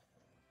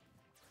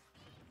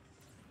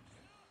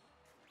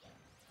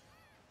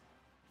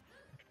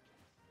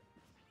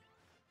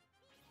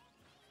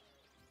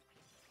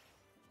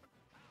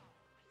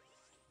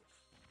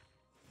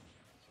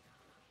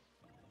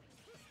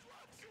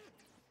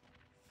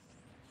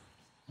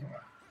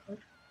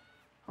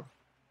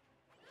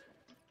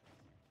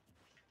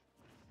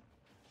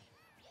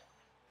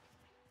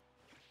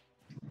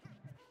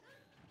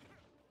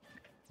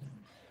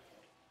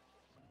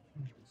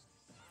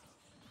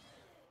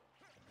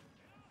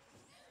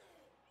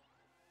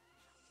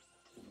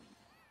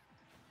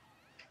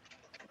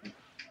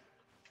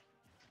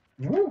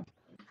 Woo.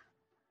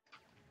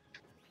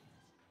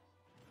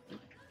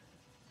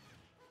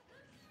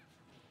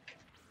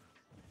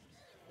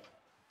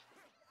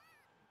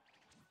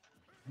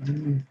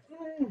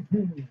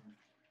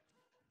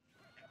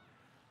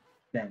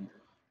 Then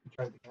You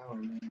tried to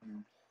counter me.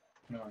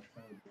 No, I tried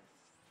to.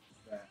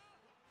 That.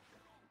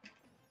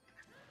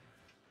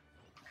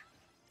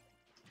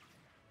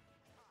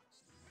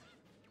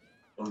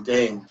 Oh,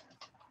 dang.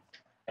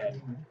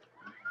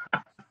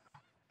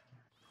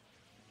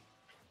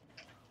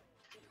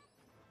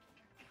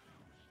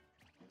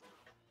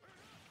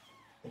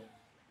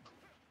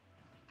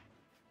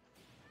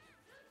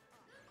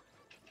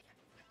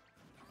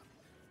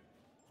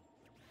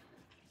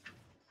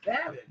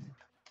 Savage.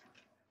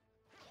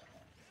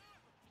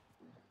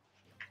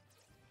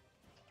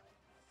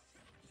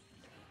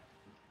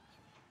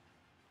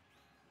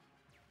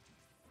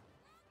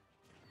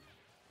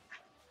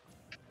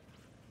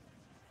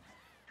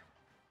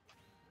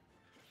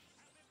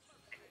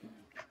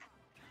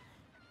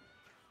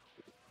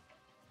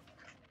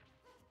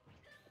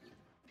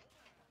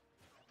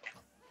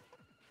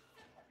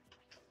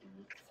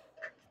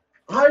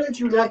 How did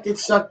you not get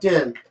sucked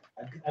in?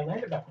 I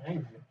landed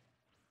behind you.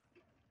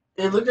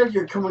 It looked like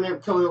you're coming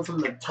up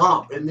from the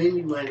top, and then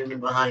you landed in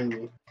behind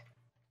me.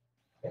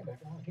 Get back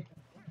on.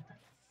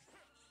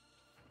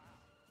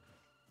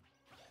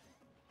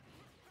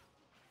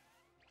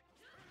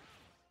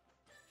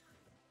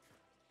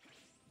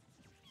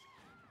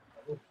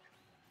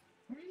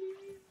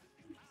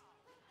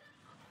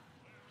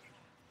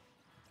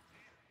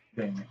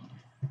 Dang it.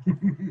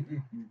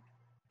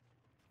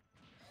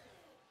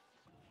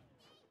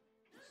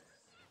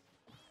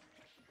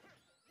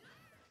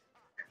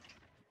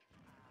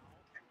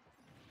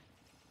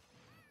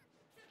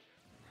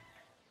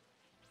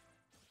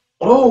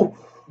 Oh!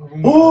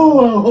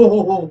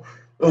 Oh!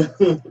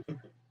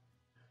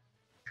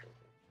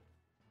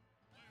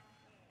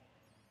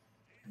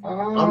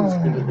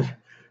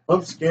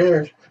 I'm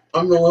scared.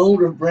 I'm the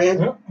older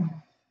Brand.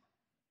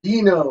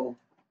 Dino.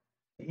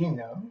 You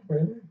know,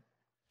 really?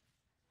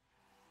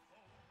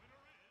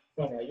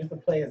 Funny, I used to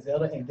play as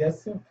Zelda and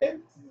guess who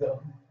picked?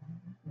 So.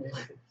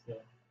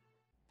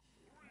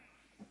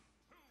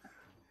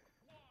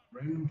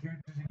 Random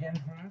characters again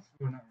for us?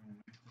 Well, not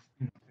random. Just,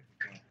 pick a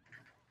character.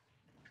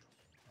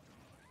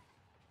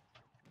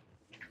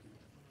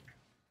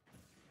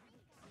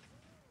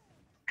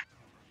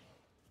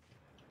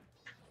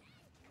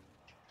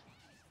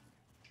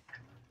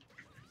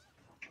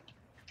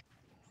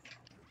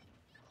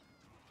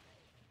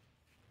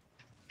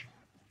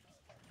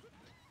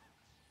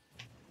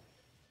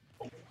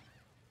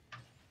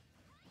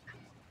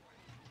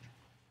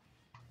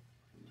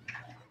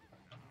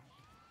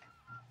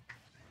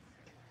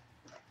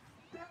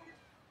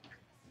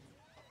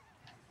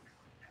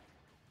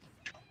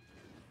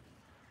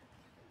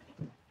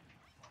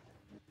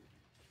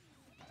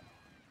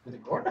 Did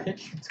it Gordon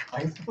hit you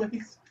twice,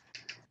 please?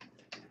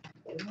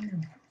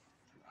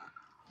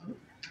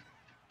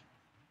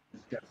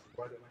 Just got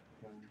swatted like a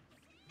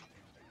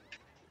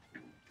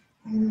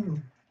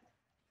phone.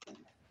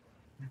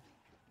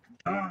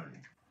 Darn.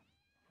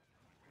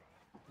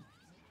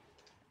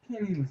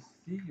 Can't even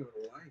see your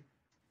light.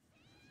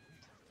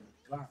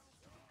 Wow.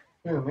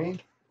 Who, me?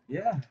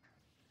 Yeah.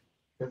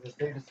 Because the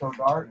stage is so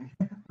dark.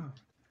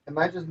 It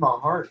matches my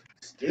heart.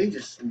 Stage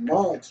is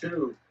small,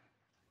 too.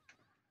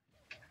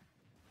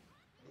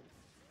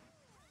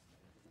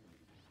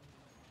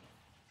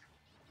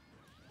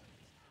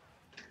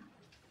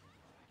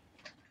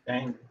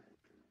 Dang.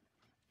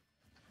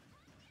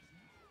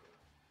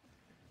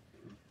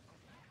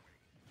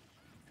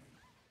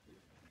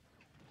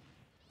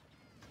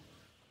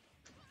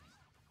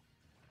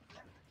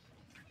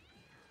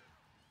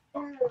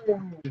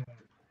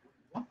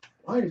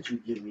 Why did you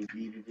give me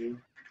B today?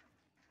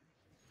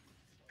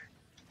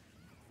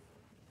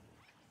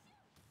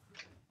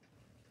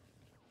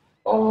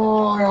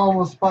 Oh, I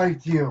almost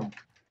spiked you.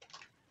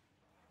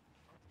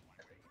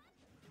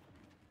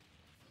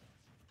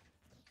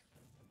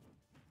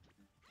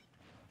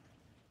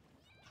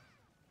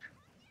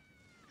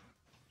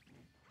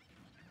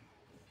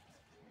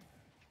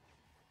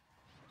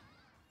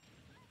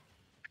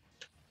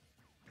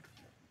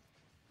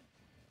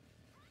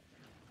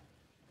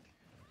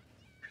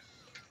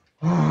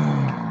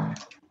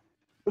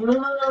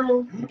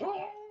 No.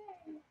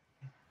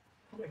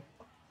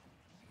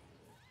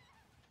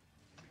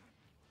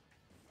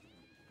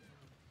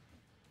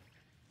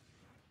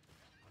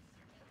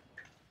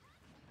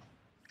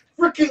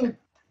 Freaking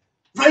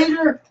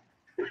Vader!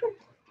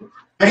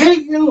 I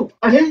hate you!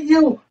 I hate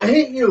you! I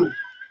hate you!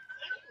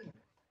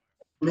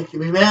 Making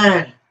me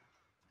mad.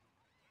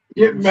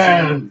 Get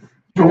mad.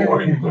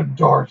 Join the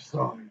dark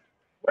side.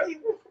 Wait.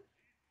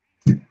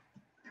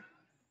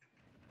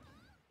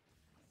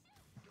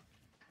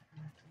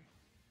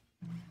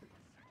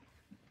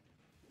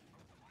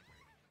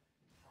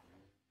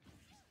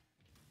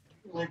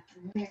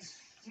 Making me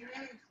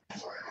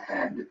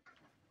sad.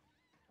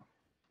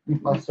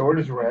 My sword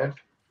is red.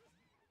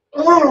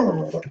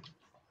 Oh.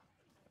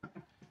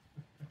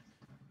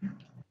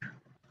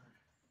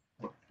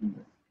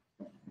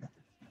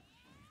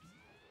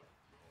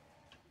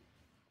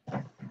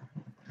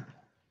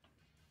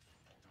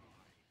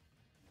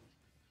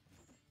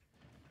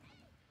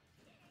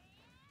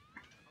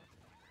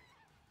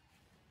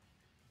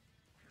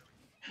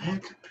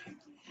 Had to pick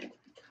me.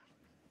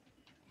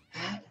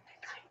 Had to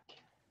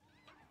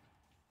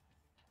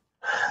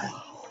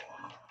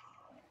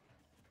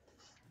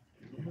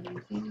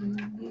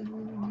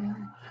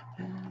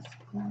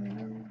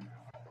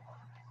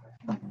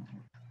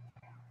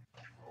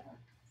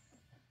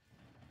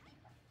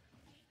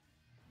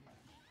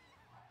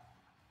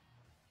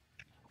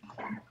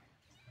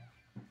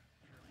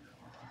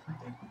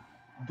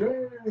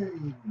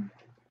Dang.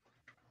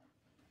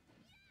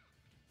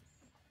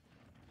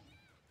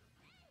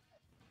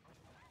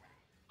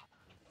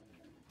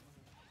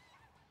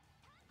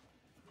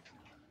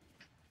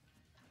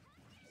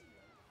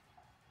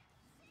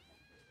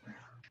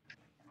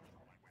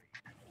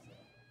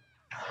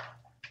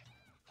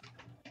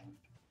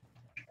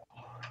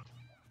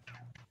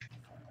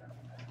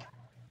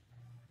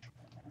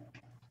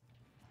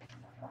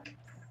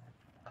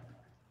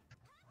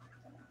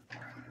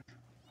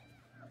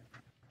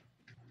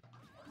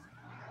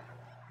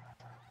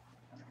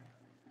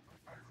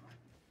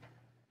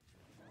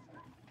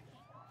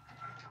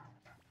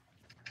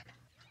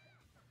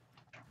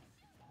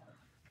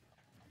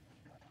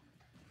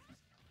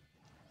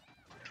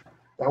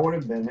 That would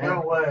have been it.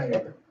 No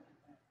way.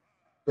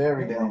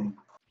 Very dumb.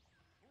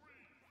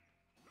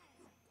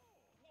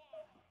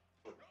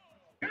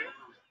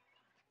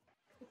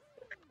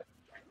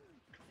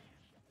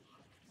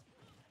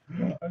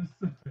 I'm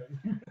sorry.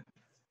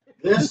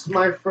 This,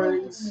 my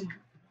friends,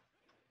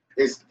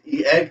 is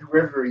the Egg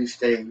Reverie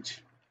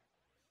stage.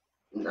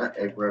 Not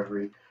Egg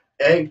Reverie.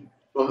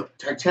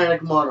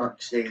 Titanic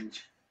Monarch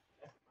stage.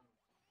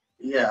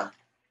 Yeah.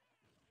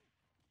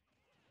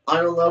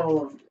 Final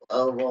level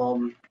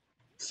of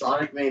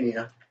Sonic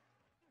Mania.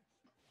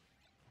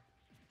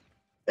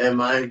 And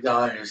my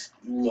god, it's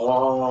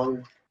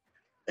long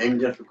and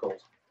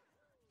difficult.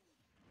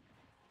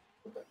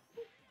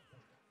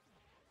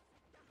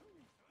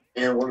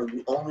 And one of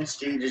the only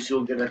stages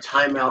you'll get a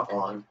timeout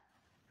on.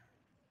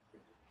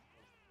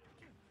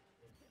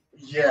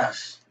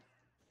 Yes.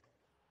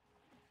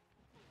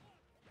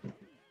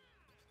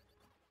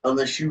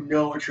 Unless you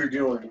know what you're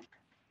doing.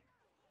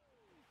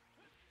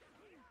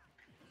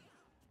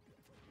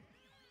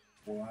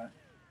 What?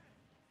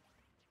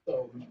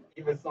 So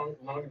even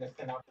longer than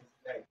send out this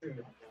back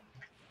too.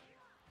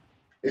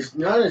 It's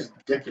not as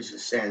dickish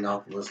as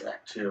Sandalphilus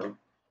Act 2.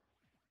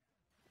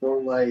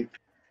 More like,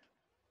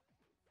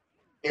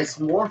 it's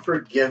more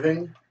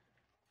forgiving.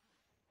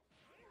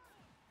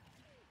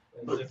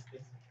 It's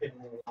fitting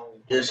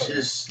along. It's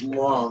just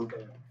long.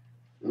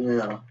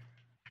 Yeah.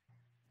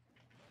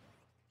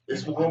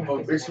 It's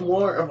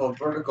more of a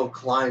vertical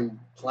climb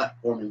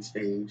platforming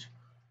stage.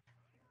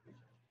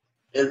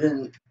 And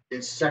then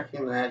its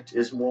second act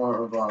is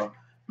more of a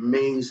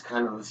maze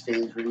kind of a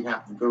stage where you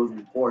have to go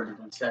through 4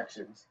 different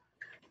sections.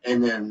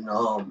 And then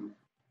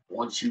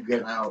once you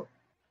get out,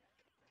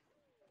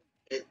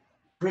 it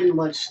pretty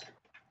much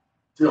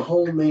the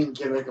whole main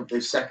gimmick of the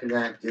second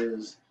act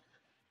is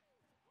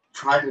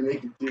try to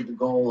make it through the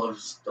goal of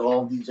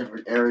all these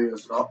different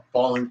areas without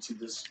falling to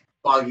this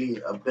foggy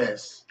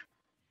abyss.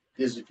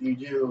 Because if you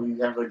do,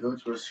 you have to go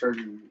to a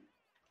certain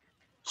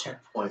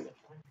checkpoint.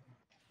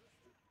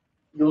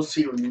 You'll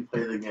see when you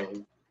play the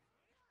game.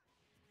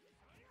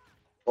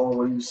 Or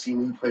when you see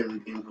me play the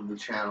game from the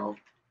channel.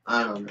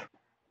 I don't know.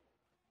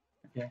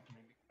 Yeah.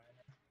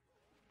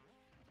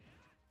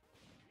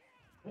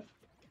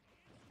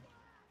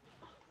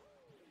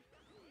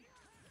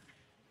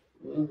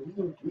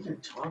 We can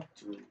talk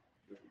to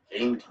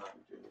game time,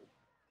 dude.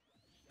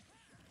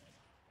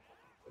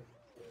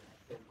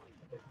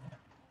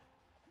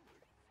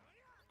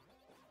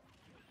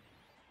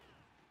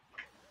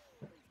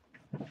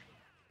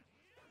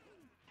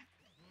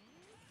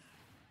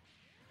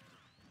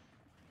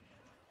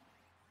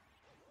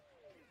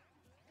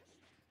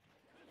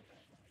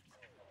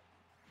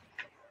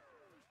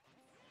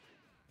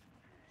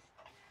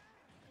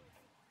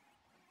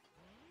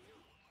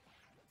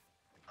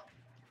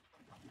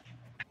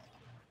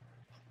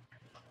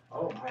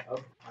 Oh, my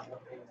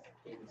update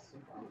is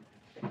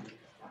super.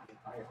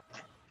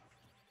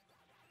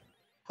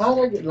 How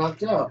did I get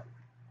knocked out?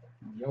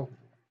 Yo.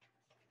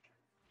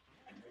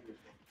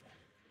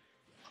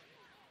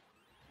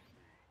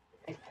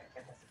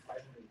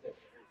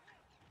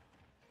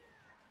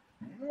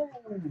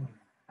 Mm.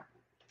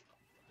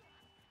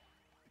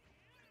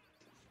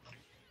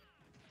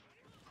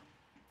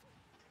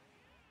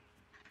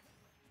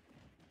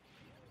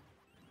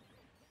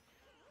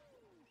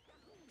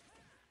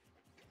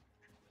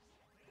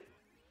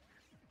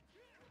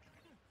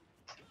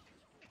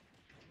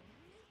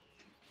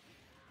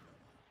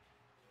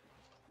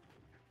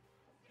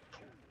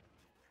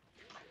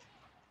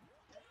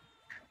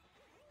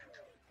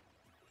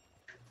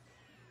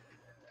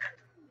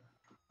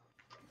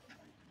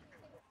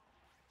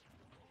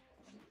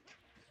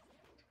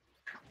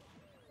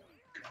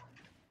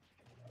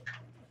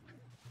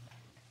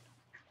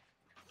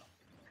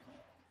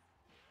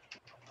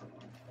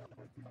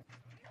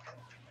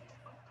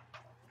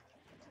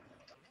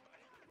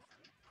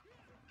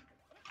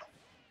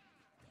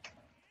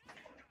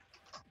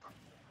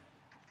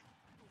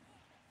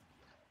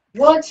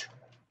 What?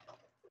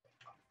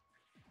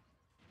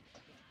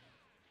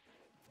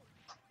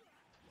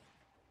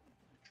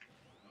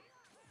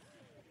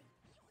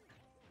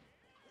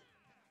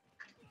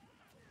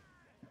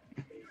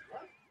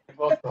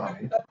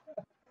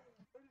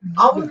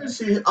 I want to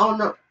see. Oh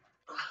no.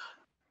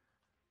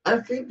 I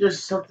think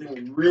there's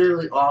something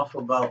really off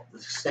about the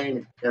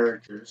Sonic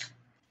characters.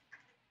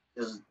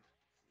 Is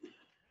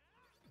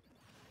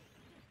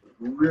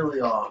really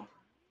off.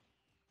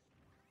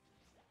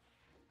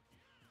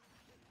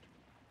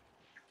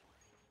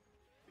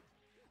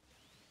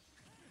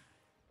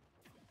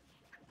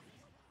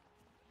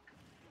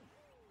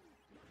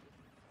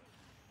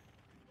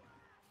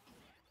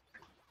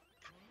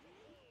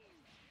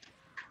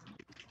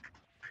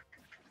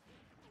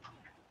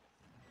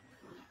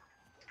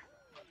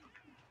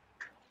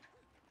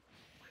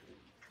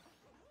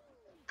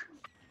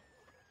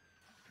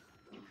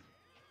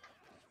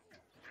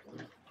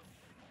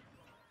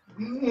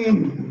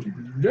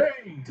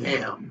 Dang.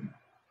 Damn.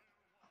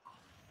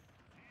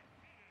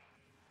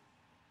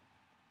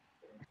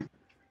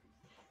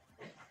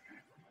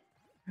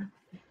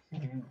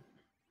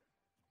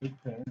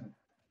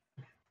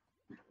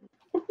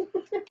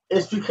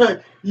 It's because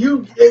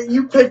you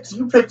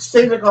picked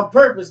Static on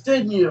purpose,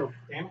 didn't you?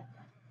 Damn it.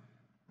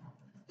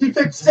 He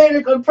picked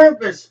Static on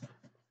purpose.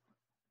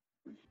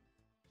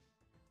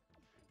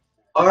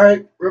 All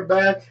right, we're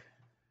back,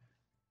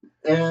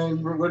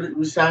 and we're going to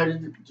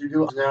decided to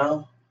do it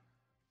now.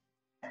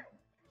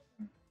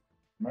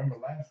 Remember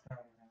last time?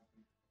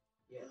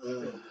 Yeah,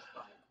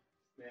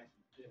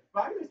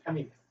 Smash. I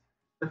mean,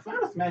 the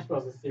final Smash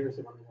Bros. Is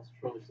seriously one of the most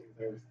trollish things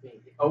I've ever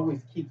seen. It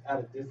always keeps out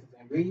of distance,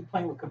 and when you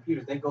playing with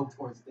computers, they go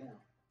towards them.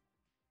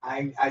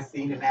 I've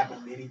seen it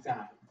happen many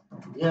times.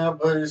 Yeah,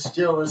 but it's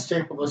still a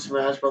staple of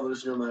Smash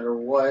Brothers no matter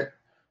what.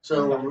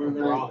 So Like we're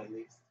overall, gonna at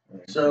least.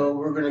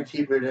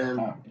 keep it in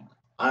Oh,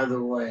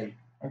 either way.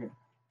 What do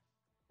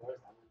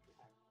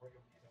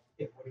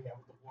you have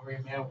with the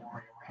Warrior Man?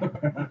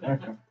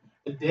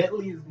 The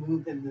deadliest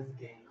move in this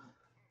game.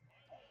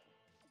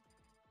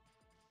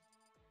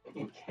 They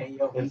can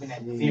KO Let's even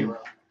at see. 0.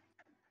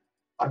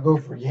 I'll go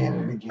for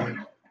Ganon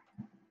again.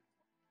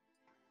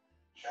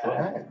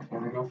 Shrek.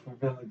 Gonna go for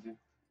Villager.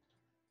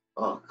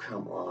 Oh,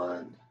 come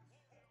on.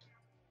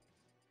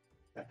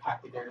 The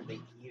Pocket Dirt, the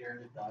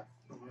Eater, the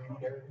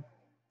Reader.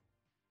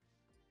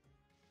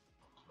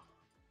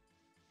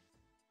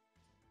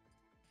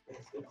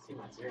 It's good to see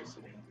my series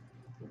today.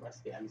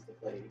 Rusty, I used to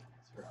play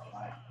for a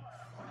lot.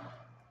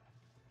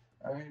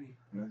 Alrighty,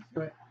 let's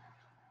do it.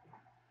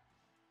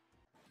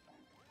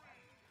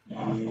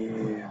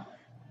 Yeah.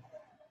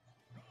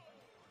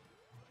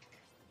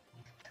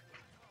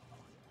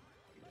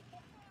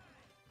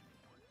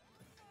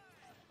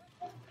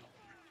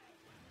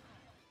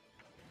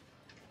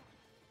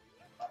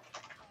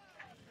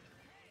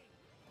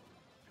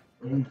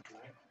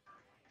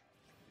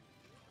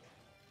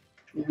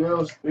 You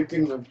know,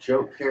 speaking of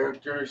joke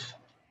characters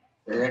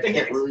that I They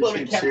get can't really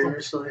exploded take capsule.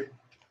 seriously,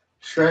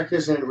 Shrek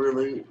isn't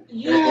really that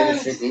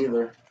innocent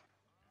either.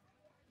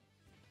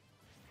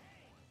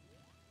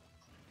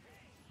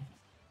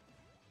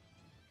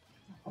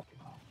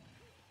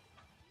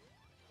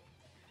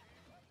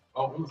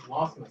 Oh, we almost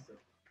lost myself.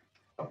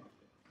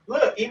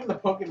 Look, even the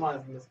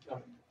Pokemon is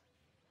miscoming.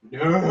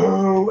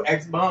 No,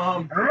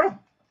 X-Bomb. Huh?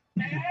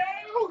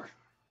 No.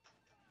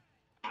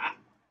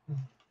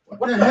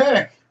 What the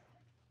heck?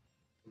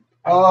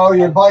 Oh,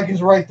 your bike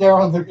is right there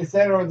on the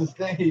center of the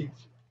stage.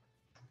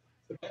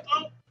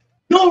 Oh,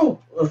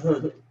 No!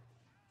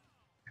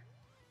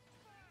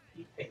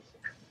 be patient.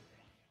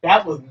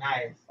 That was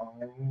nice. Wow.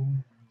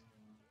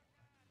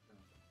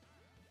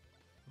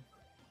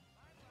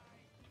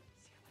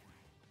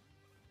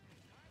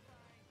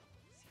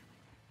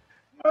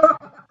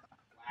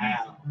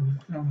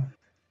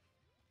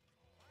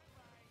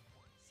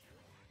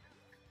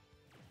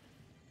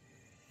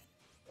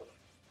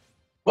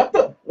 What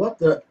the? What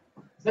the?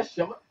 Is that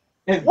Shuma?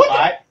 Is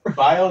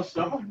Bio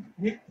Shuma?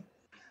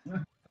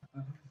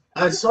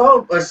 I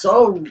saw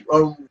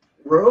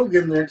Rogue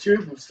in there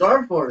too from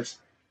Star Force.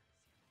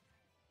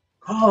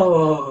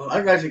 Oh,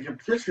 I got you a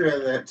picture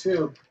of that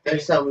too.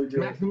 Next time we do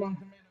it. Maximum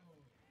Commando.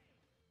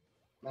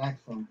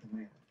 Maximum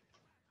Commando.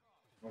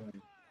 Whatever.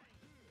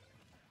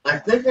 I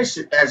think I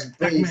should ask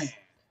Pac-Man. base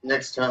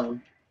next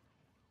time.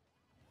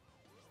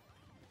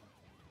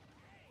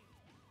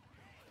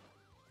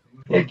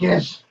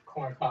 Dickish.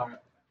 Corn car.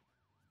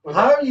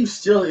 How are you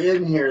still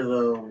in here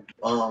though,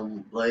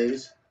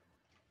 Blaze?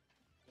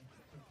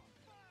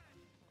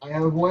 I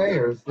have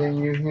layers.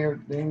 Didn't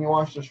you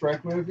watch the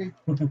Shrek movie?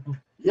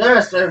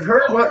 Yes, I've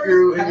heard about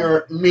you in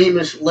your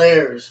memeish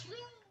layers.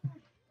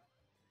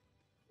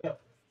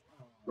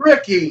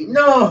 Ricky,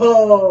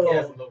 no! He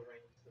has a low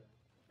range.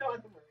 No, I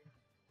can worry.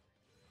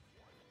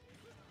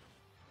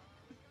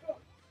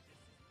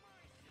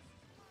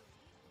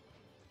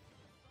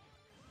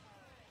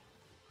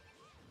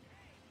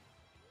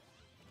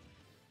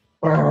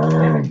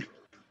 Burn.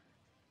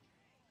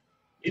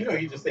 You know,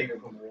 you just say you're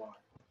from the water.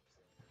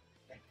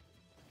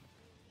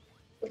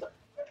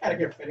 Out of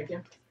here,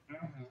 Finnegan.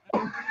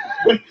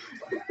 Freaking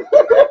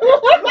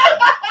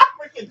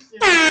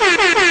shit.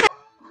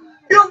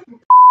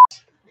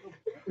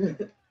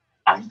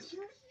 I choose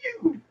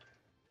you.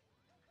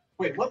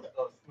 Wait, what the?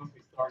 Oh, it's supposed to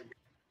be Staryu.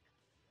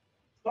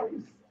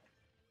 Staryu's.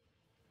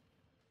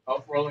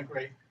 Oh, rolling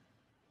great.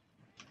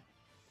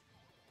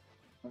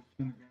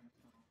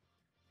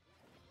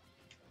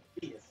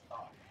 Be a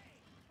star.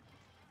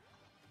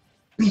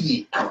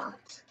 Be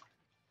out.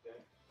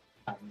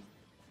 A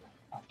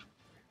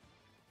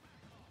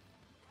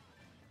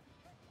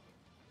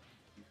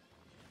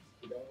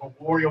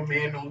Wario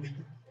Man on the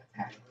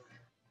attack.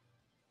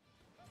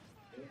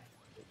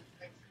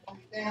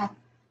 Down.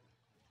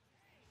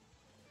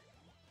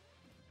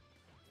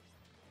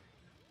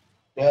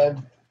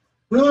 Dead.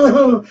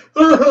 Come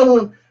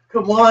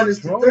on, it's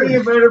the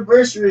 30th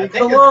anniversary. I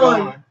think Come it's on.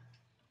 gone.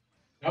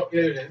 Nope,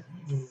 there it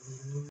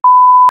is.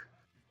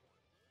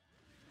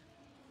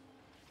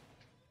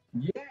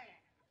 Yeah.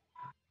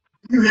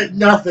 You hit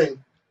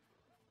nothing.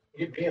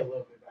 Hit me a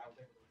little bit, but I don't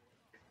think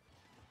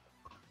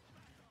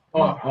it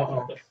was.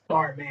 Oh, the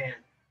Star Man.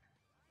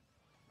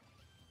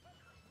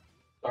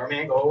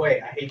 Starman, go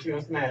away. I hate you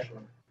in Smash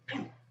Bros.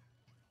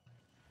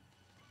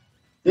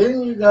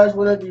 Didn't you guys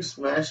want to do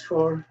Smash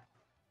Tour?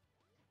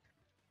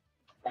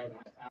 Probably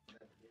don't have time for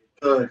that.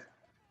 Good.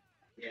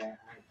 Yeah,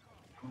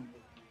 I'm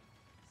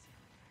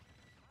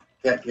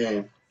That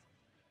game.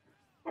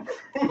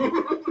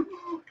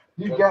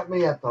 You got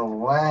me at the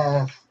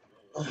last.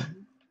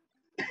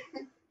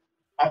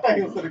 I thought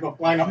he was gonna go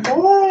flying up.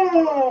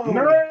 Oh!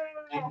 No!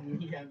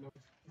 And he had no.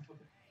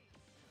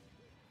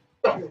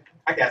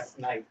 I got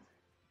sniped.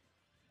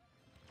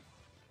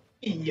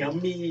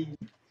 Yummy.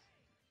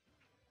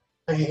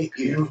 I hate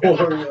you,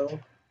 Wario.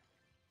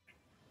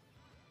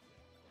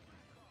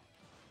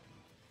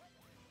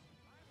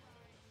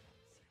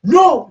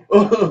 No!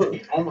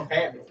 He almost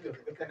had me.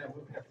 Good thing that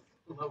move had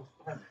low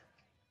start.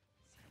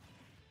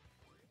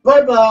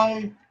 Bye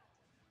bye.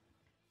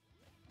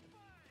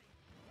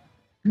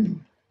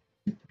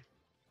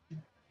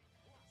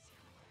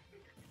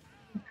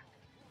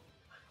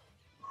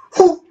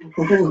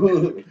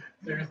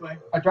 Seriously?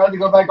 I tried to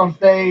go back on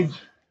stage.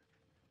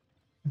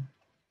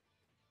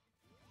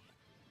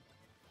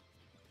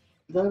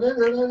 Did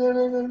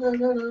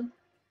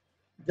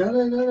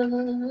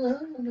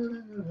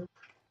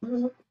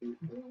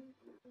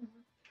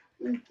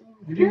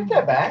you get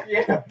that back?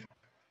 Yeah.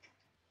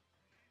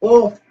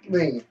 Oh,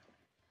 me.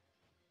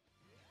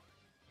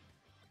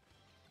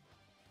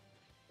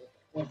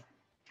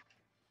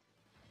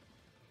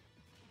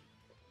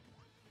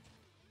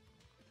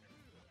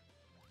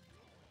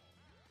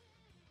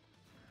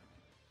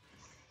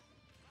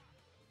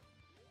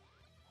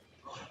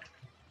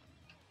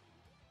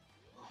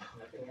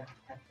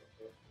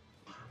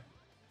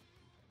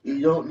 You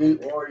don't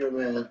need Wario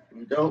Man.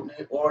 You don't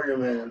need Wario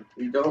Man.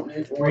 You don't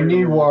need Wario We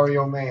need Man.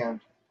 Wario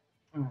Man.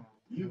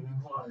 You be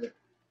quiet.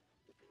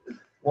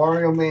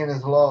 Wario Man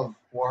is love.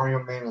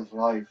 Wario Man is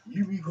life.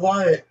 You be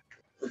quiet.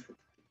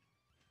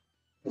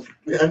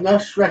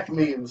 Enough Shrek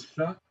memes.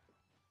 Shut.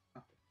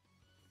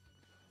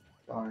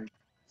 Sorry.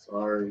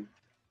 Sorry.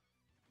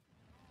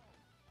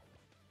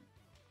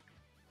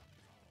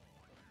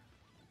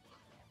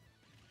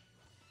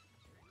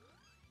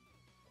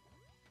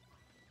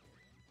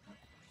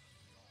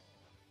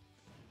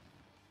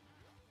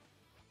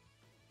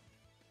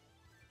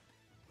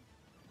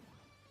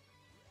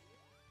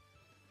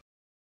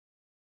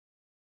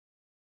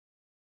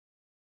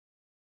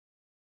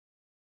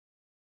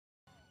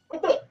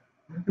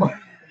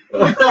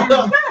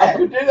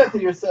 You did that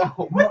to yourself.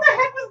 What the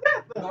heck was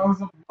that though? That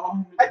was a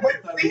bomb. I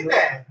didn't see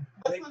that.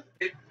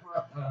 It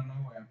popped out of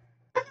nowhere.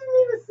 I didn't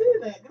even see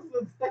that.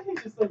 This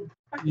stage is so.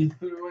 You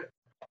threw it.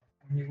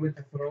 When you went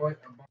to throw it,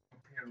 a bomb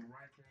appeared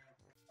right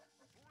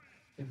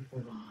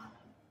there.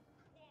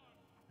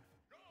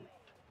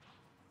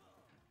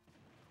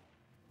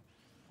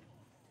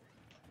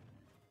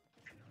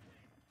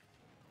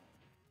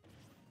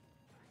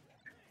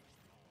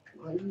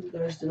 Why you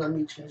guys did let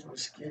me change my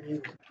skin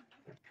either?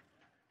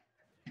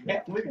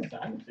 Yeah, look at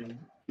time machine.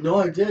 No,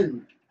 I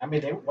didn't. I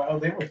mean, they were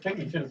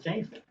thinking you should have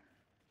changed it.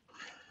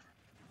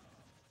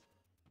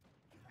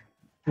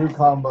 True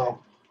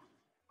combo.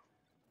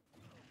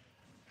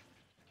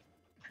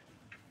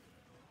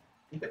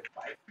 You could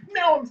fight.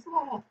 No, I'm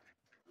small.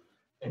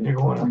 And you're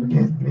going up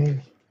against me.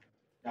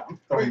 No, I'm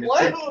throwing Wait, this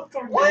what?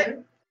 shit.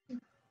 What?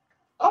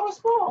 I was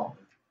small.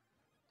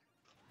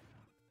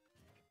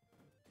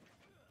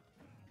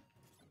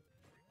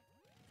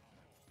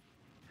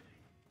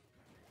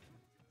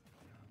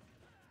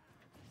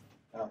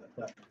 Oh, that's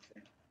not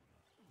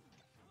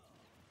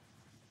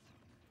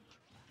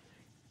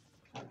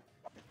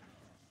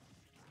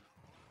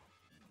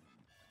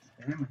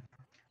Damn it.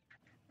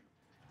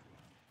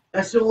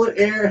 That's the only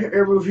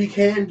air move he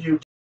can do.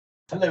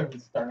 Hello,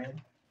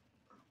 Starman.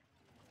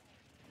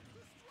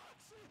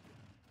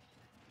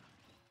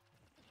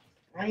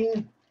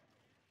 Rain.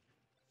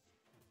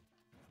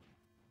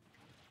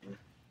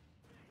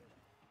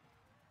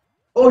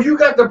 Oh, you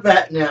got the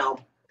bat now.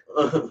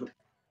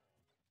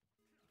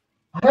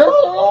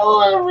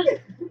 Hello, everybody.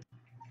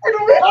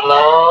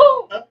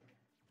 Hello.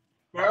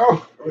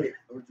 No. Wait,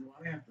 or do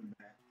I have the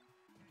bat?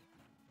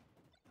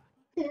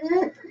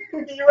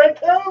 Here I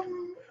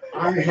come.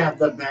 I have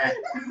the bat.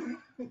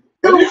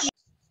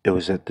 It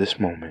was at this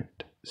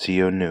moment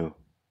Zio knew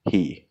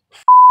he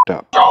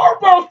up.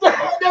 Starburst!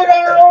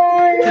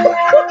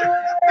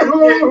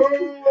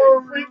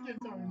 Freaking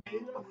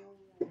tornado.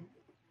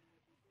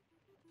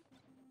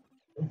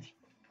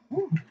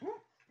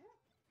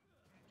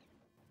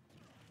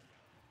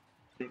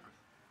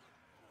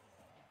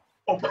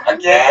 Oh,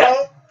 yeah.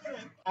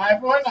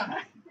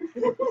 549.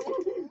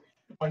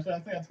 Or should I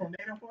say a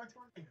tornado for a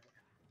tornado?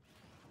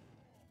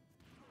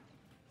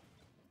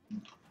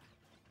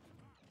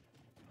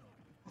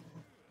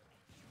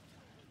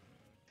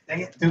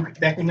 Dang it, Duke,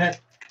 back in that.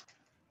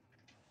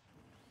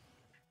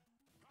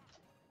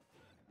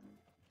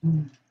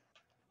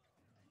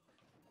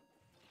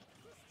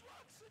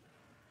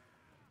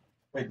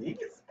 Wait, did he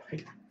get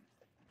spiked?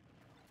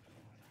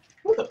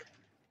 What the?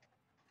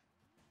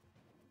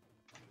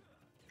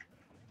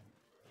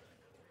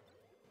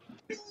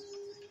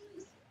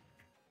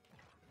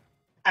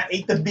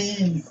 ate the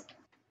bees.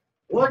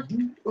 What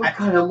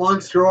kind of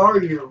monster are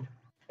you?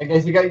 I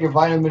guess you got your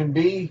vitamin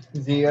B,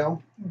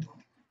 Zio.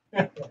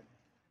 Dang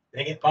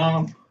it,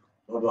 bomb.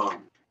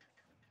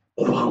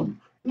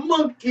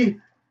 Monkey.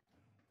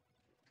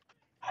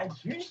 I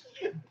choose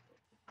you.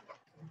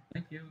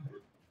 Thank you.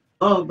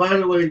 Oh, by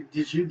the way,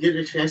 did you get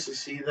a chance to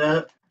see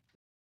that?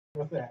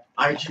 What's that?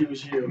 I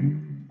choose you.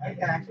 I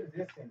actually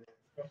did see that,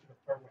 especially the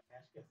part where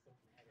Ash gets so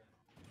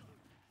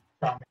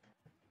mad.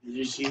 Did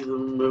you see the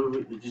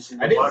movie? Did you see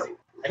the I didn't part see-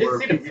 I didn't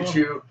where see the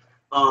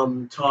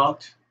Pikachu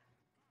talked?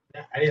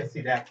 I didn't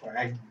see that part.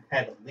 I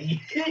had to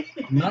leave.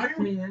 Knocked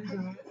me into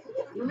it.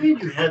 What do you mean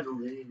you had to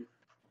leave?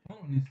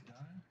 Oh, this guy.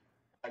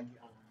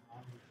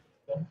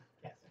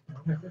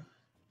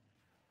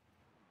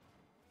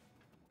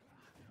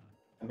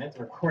 I meant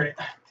to record it.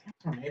 Damn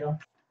tornado.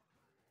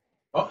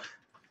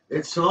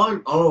 It's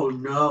on. Oh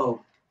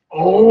no.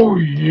 Oh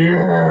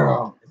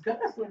yeah. It's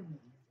gonna sort of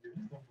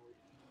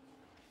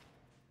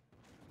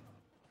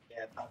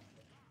yeah, I thought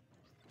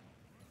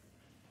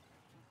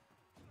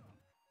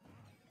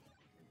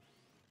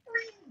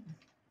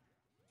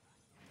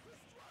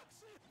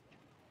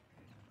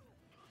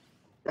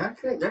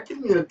so. That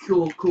can be a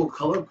cool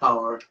color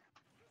power.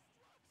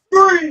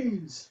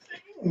 Freeze!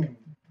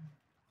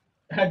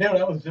 I know,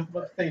 I was just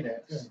about to say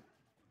that. Too.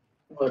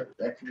 What?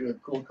 That could be a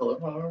cool color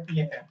power?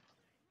 Yeah.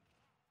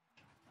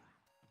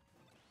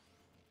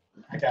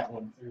 I got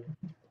one too.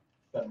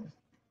 So.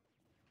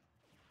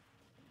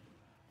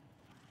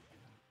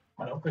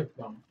 I don't click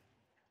them.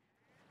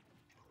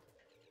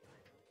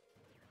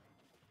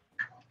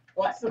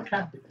 What's the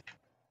happy?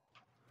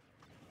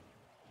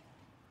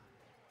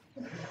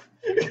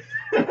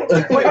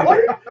 Wait,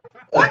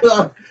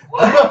 what?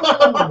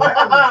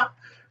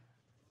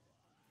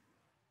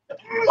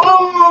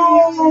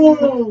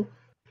 Oh!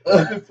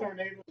 The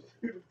tornado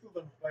shoots to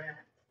the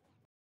back.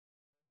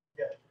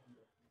 Yeah.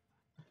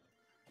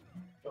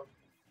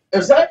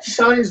 Is that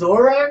Shiny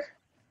Zorak?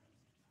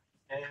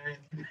 And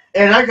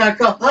And I got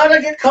caught. How'd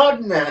I get caught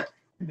in that?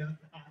 I knocked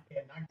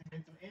him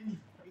into any.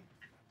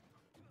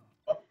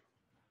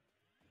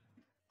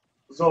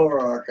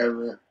 Zorak, I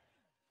meant.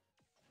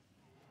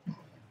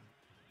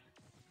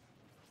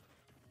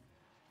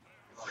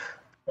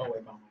 Go away,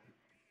 mama.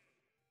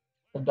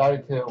 I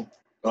died too.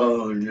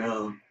 Oh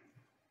no.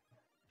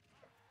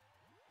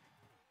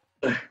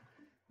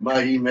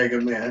 Mighty Mega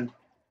Man.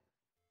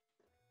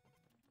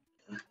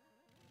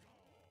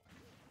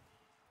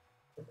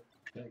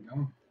 There you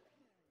go.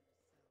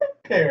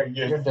 There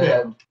You're you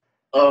dead.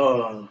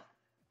 Oh.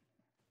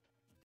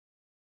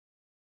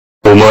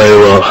 お前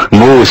は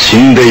もう死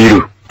んでい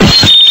る。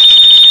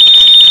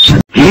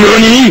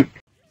何？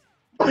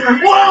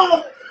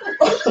 Whoa!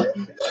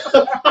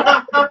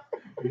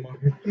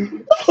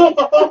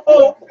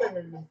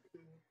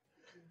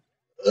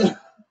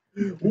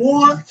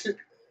 What?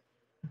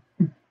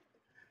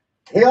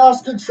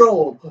 Chaos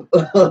control.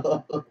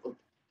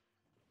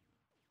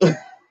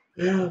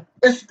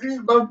 I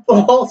screamed my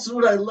balls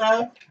when I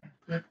laughed.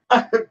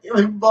 I'm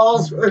feeling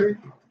balls hurt.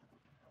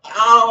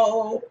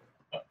 Ow!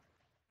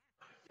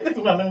 It's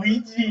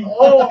Waluigi.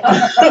 Oh!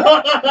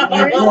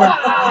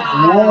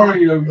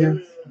 Wario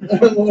gets.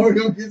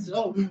 Wario gets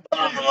home.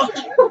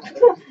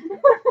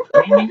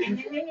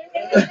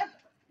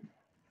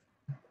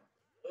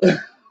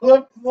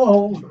 Flip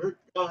over,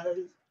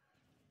 guys.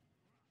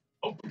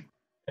 Oh,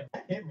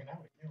 that hit me. That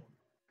would kill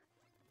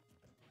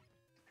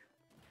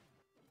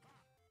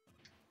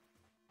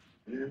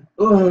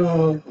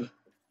me.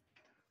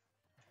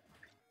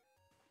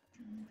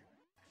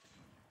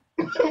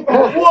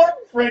 What?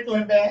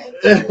 Franklin Man.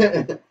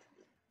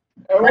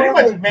 Pretty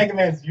much Mega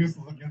Man's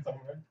useless against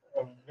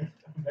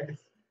Mega.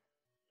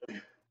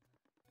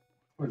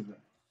 What is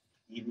that?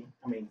 Eevee.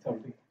 I mean,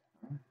 Toby.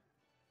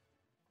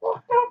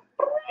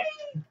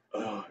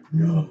 Oh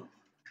no.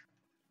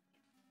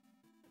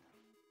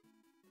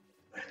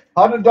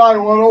 How to die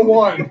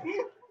 101.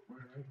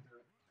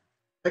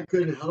 I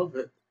couldn't help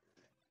it.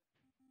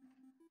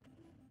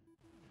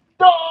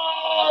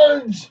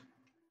 Dodge!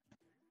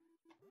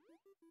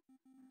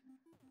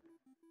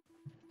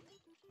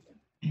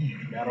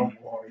 Battle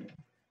Warrior.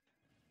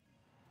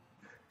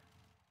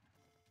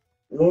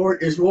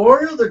 Is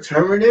Wario the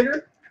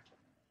Terminator?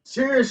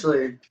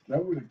 Seriously.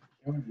 That would have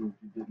killed you if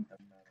you didn't have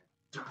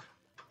that.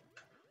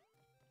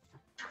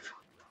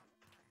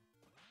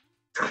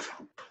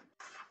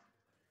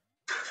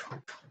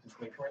 Just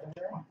wait for it to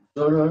wear off.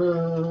 Da-da-da.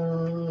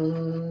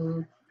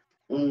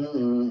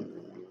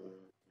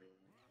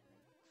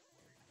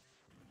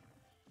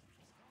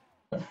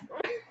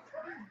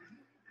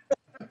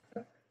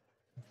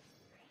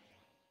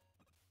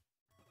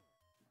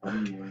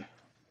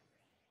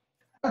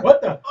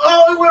 What the?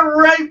 Oh, it went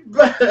right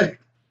back.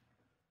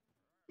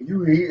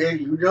 You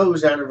know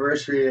whose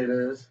anniversary it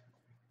is.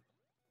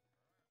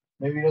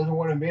 Maybe he doesn't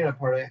want to be in a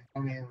party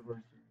on the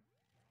anniversary.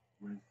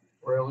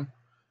 Really?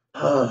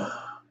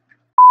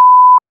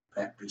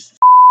 That piece of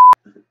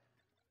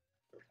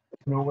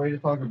No way to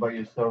talk about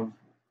yourself,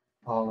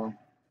 Paulo.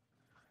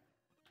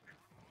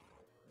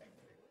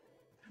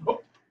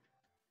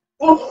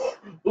 Oh,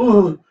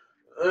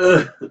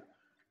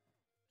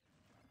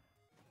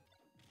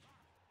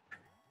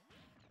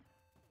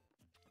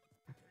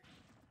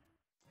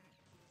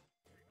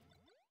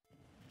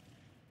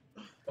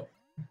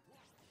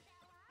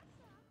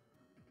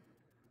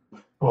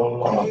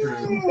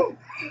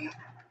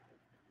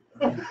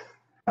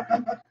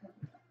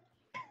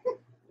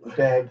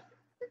 Dead.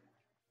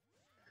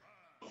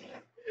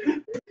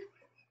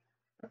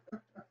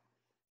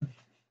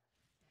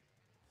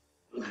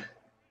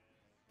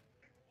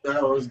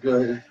 That was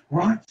good.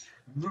 What?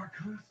 You're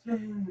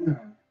cursing.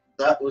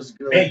 That was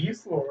good. Hey, you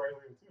swore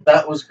earlier too.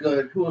 That was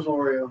good. Who was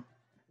Oreo?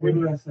 What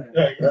did I say?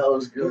 That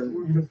was What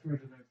good. did I say?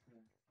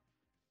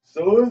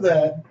 So with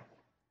that,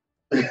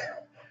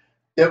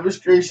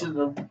 demonstration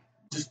of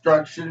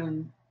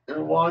destruction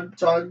and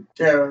wanton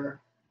terror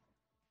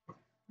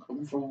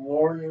come from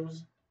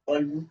Warriors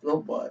on the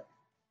butt.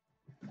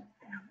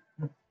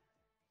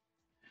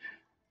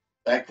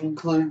 That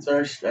concludes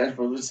our Smash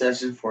Brothers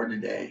session for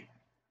today.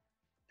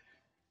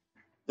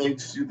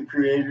 Thanks to the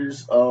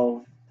creators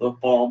of the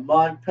Fall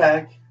Mod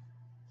Pack.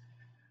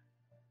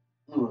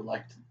 We would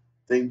like to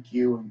thank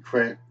you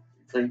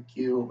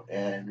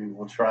and we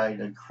will try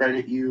to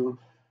credit you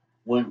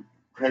when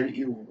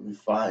we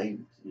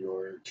find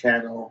your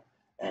channel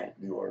and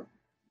your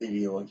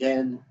video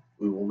again.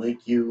 We will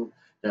link you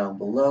down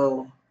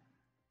below.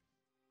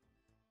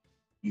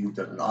 You've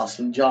done an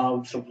awesome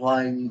job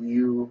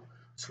supplying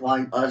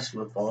us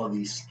with all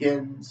these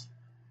skins,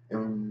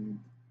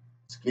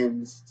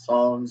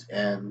 songs,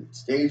 and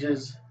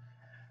stages.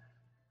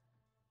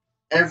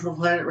 And from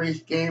Planet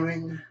Wraith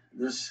Gaming,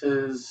 this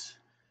is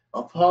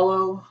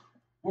Apollo,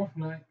 Wolf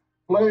Knight.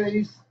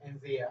 Please. And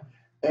Zia.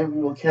 and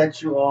we will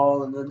catch you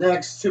all in the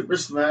next Super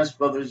Smash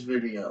Brothers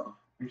video.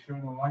 Be sure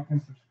to like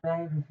and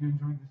subscribe if you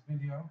enjoyed this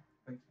video.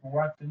 Thanks for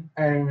watching.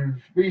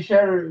 And be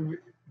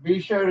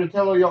sure to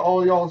tell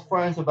all y'all's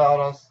friends about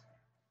us.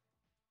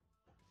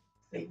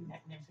 Say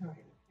that next time.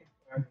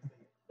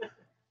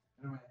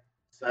 Anyway,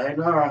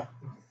 Sayonara.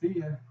 see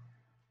ya.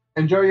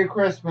 Enjoy your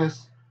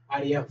Christmas.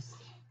 Adios.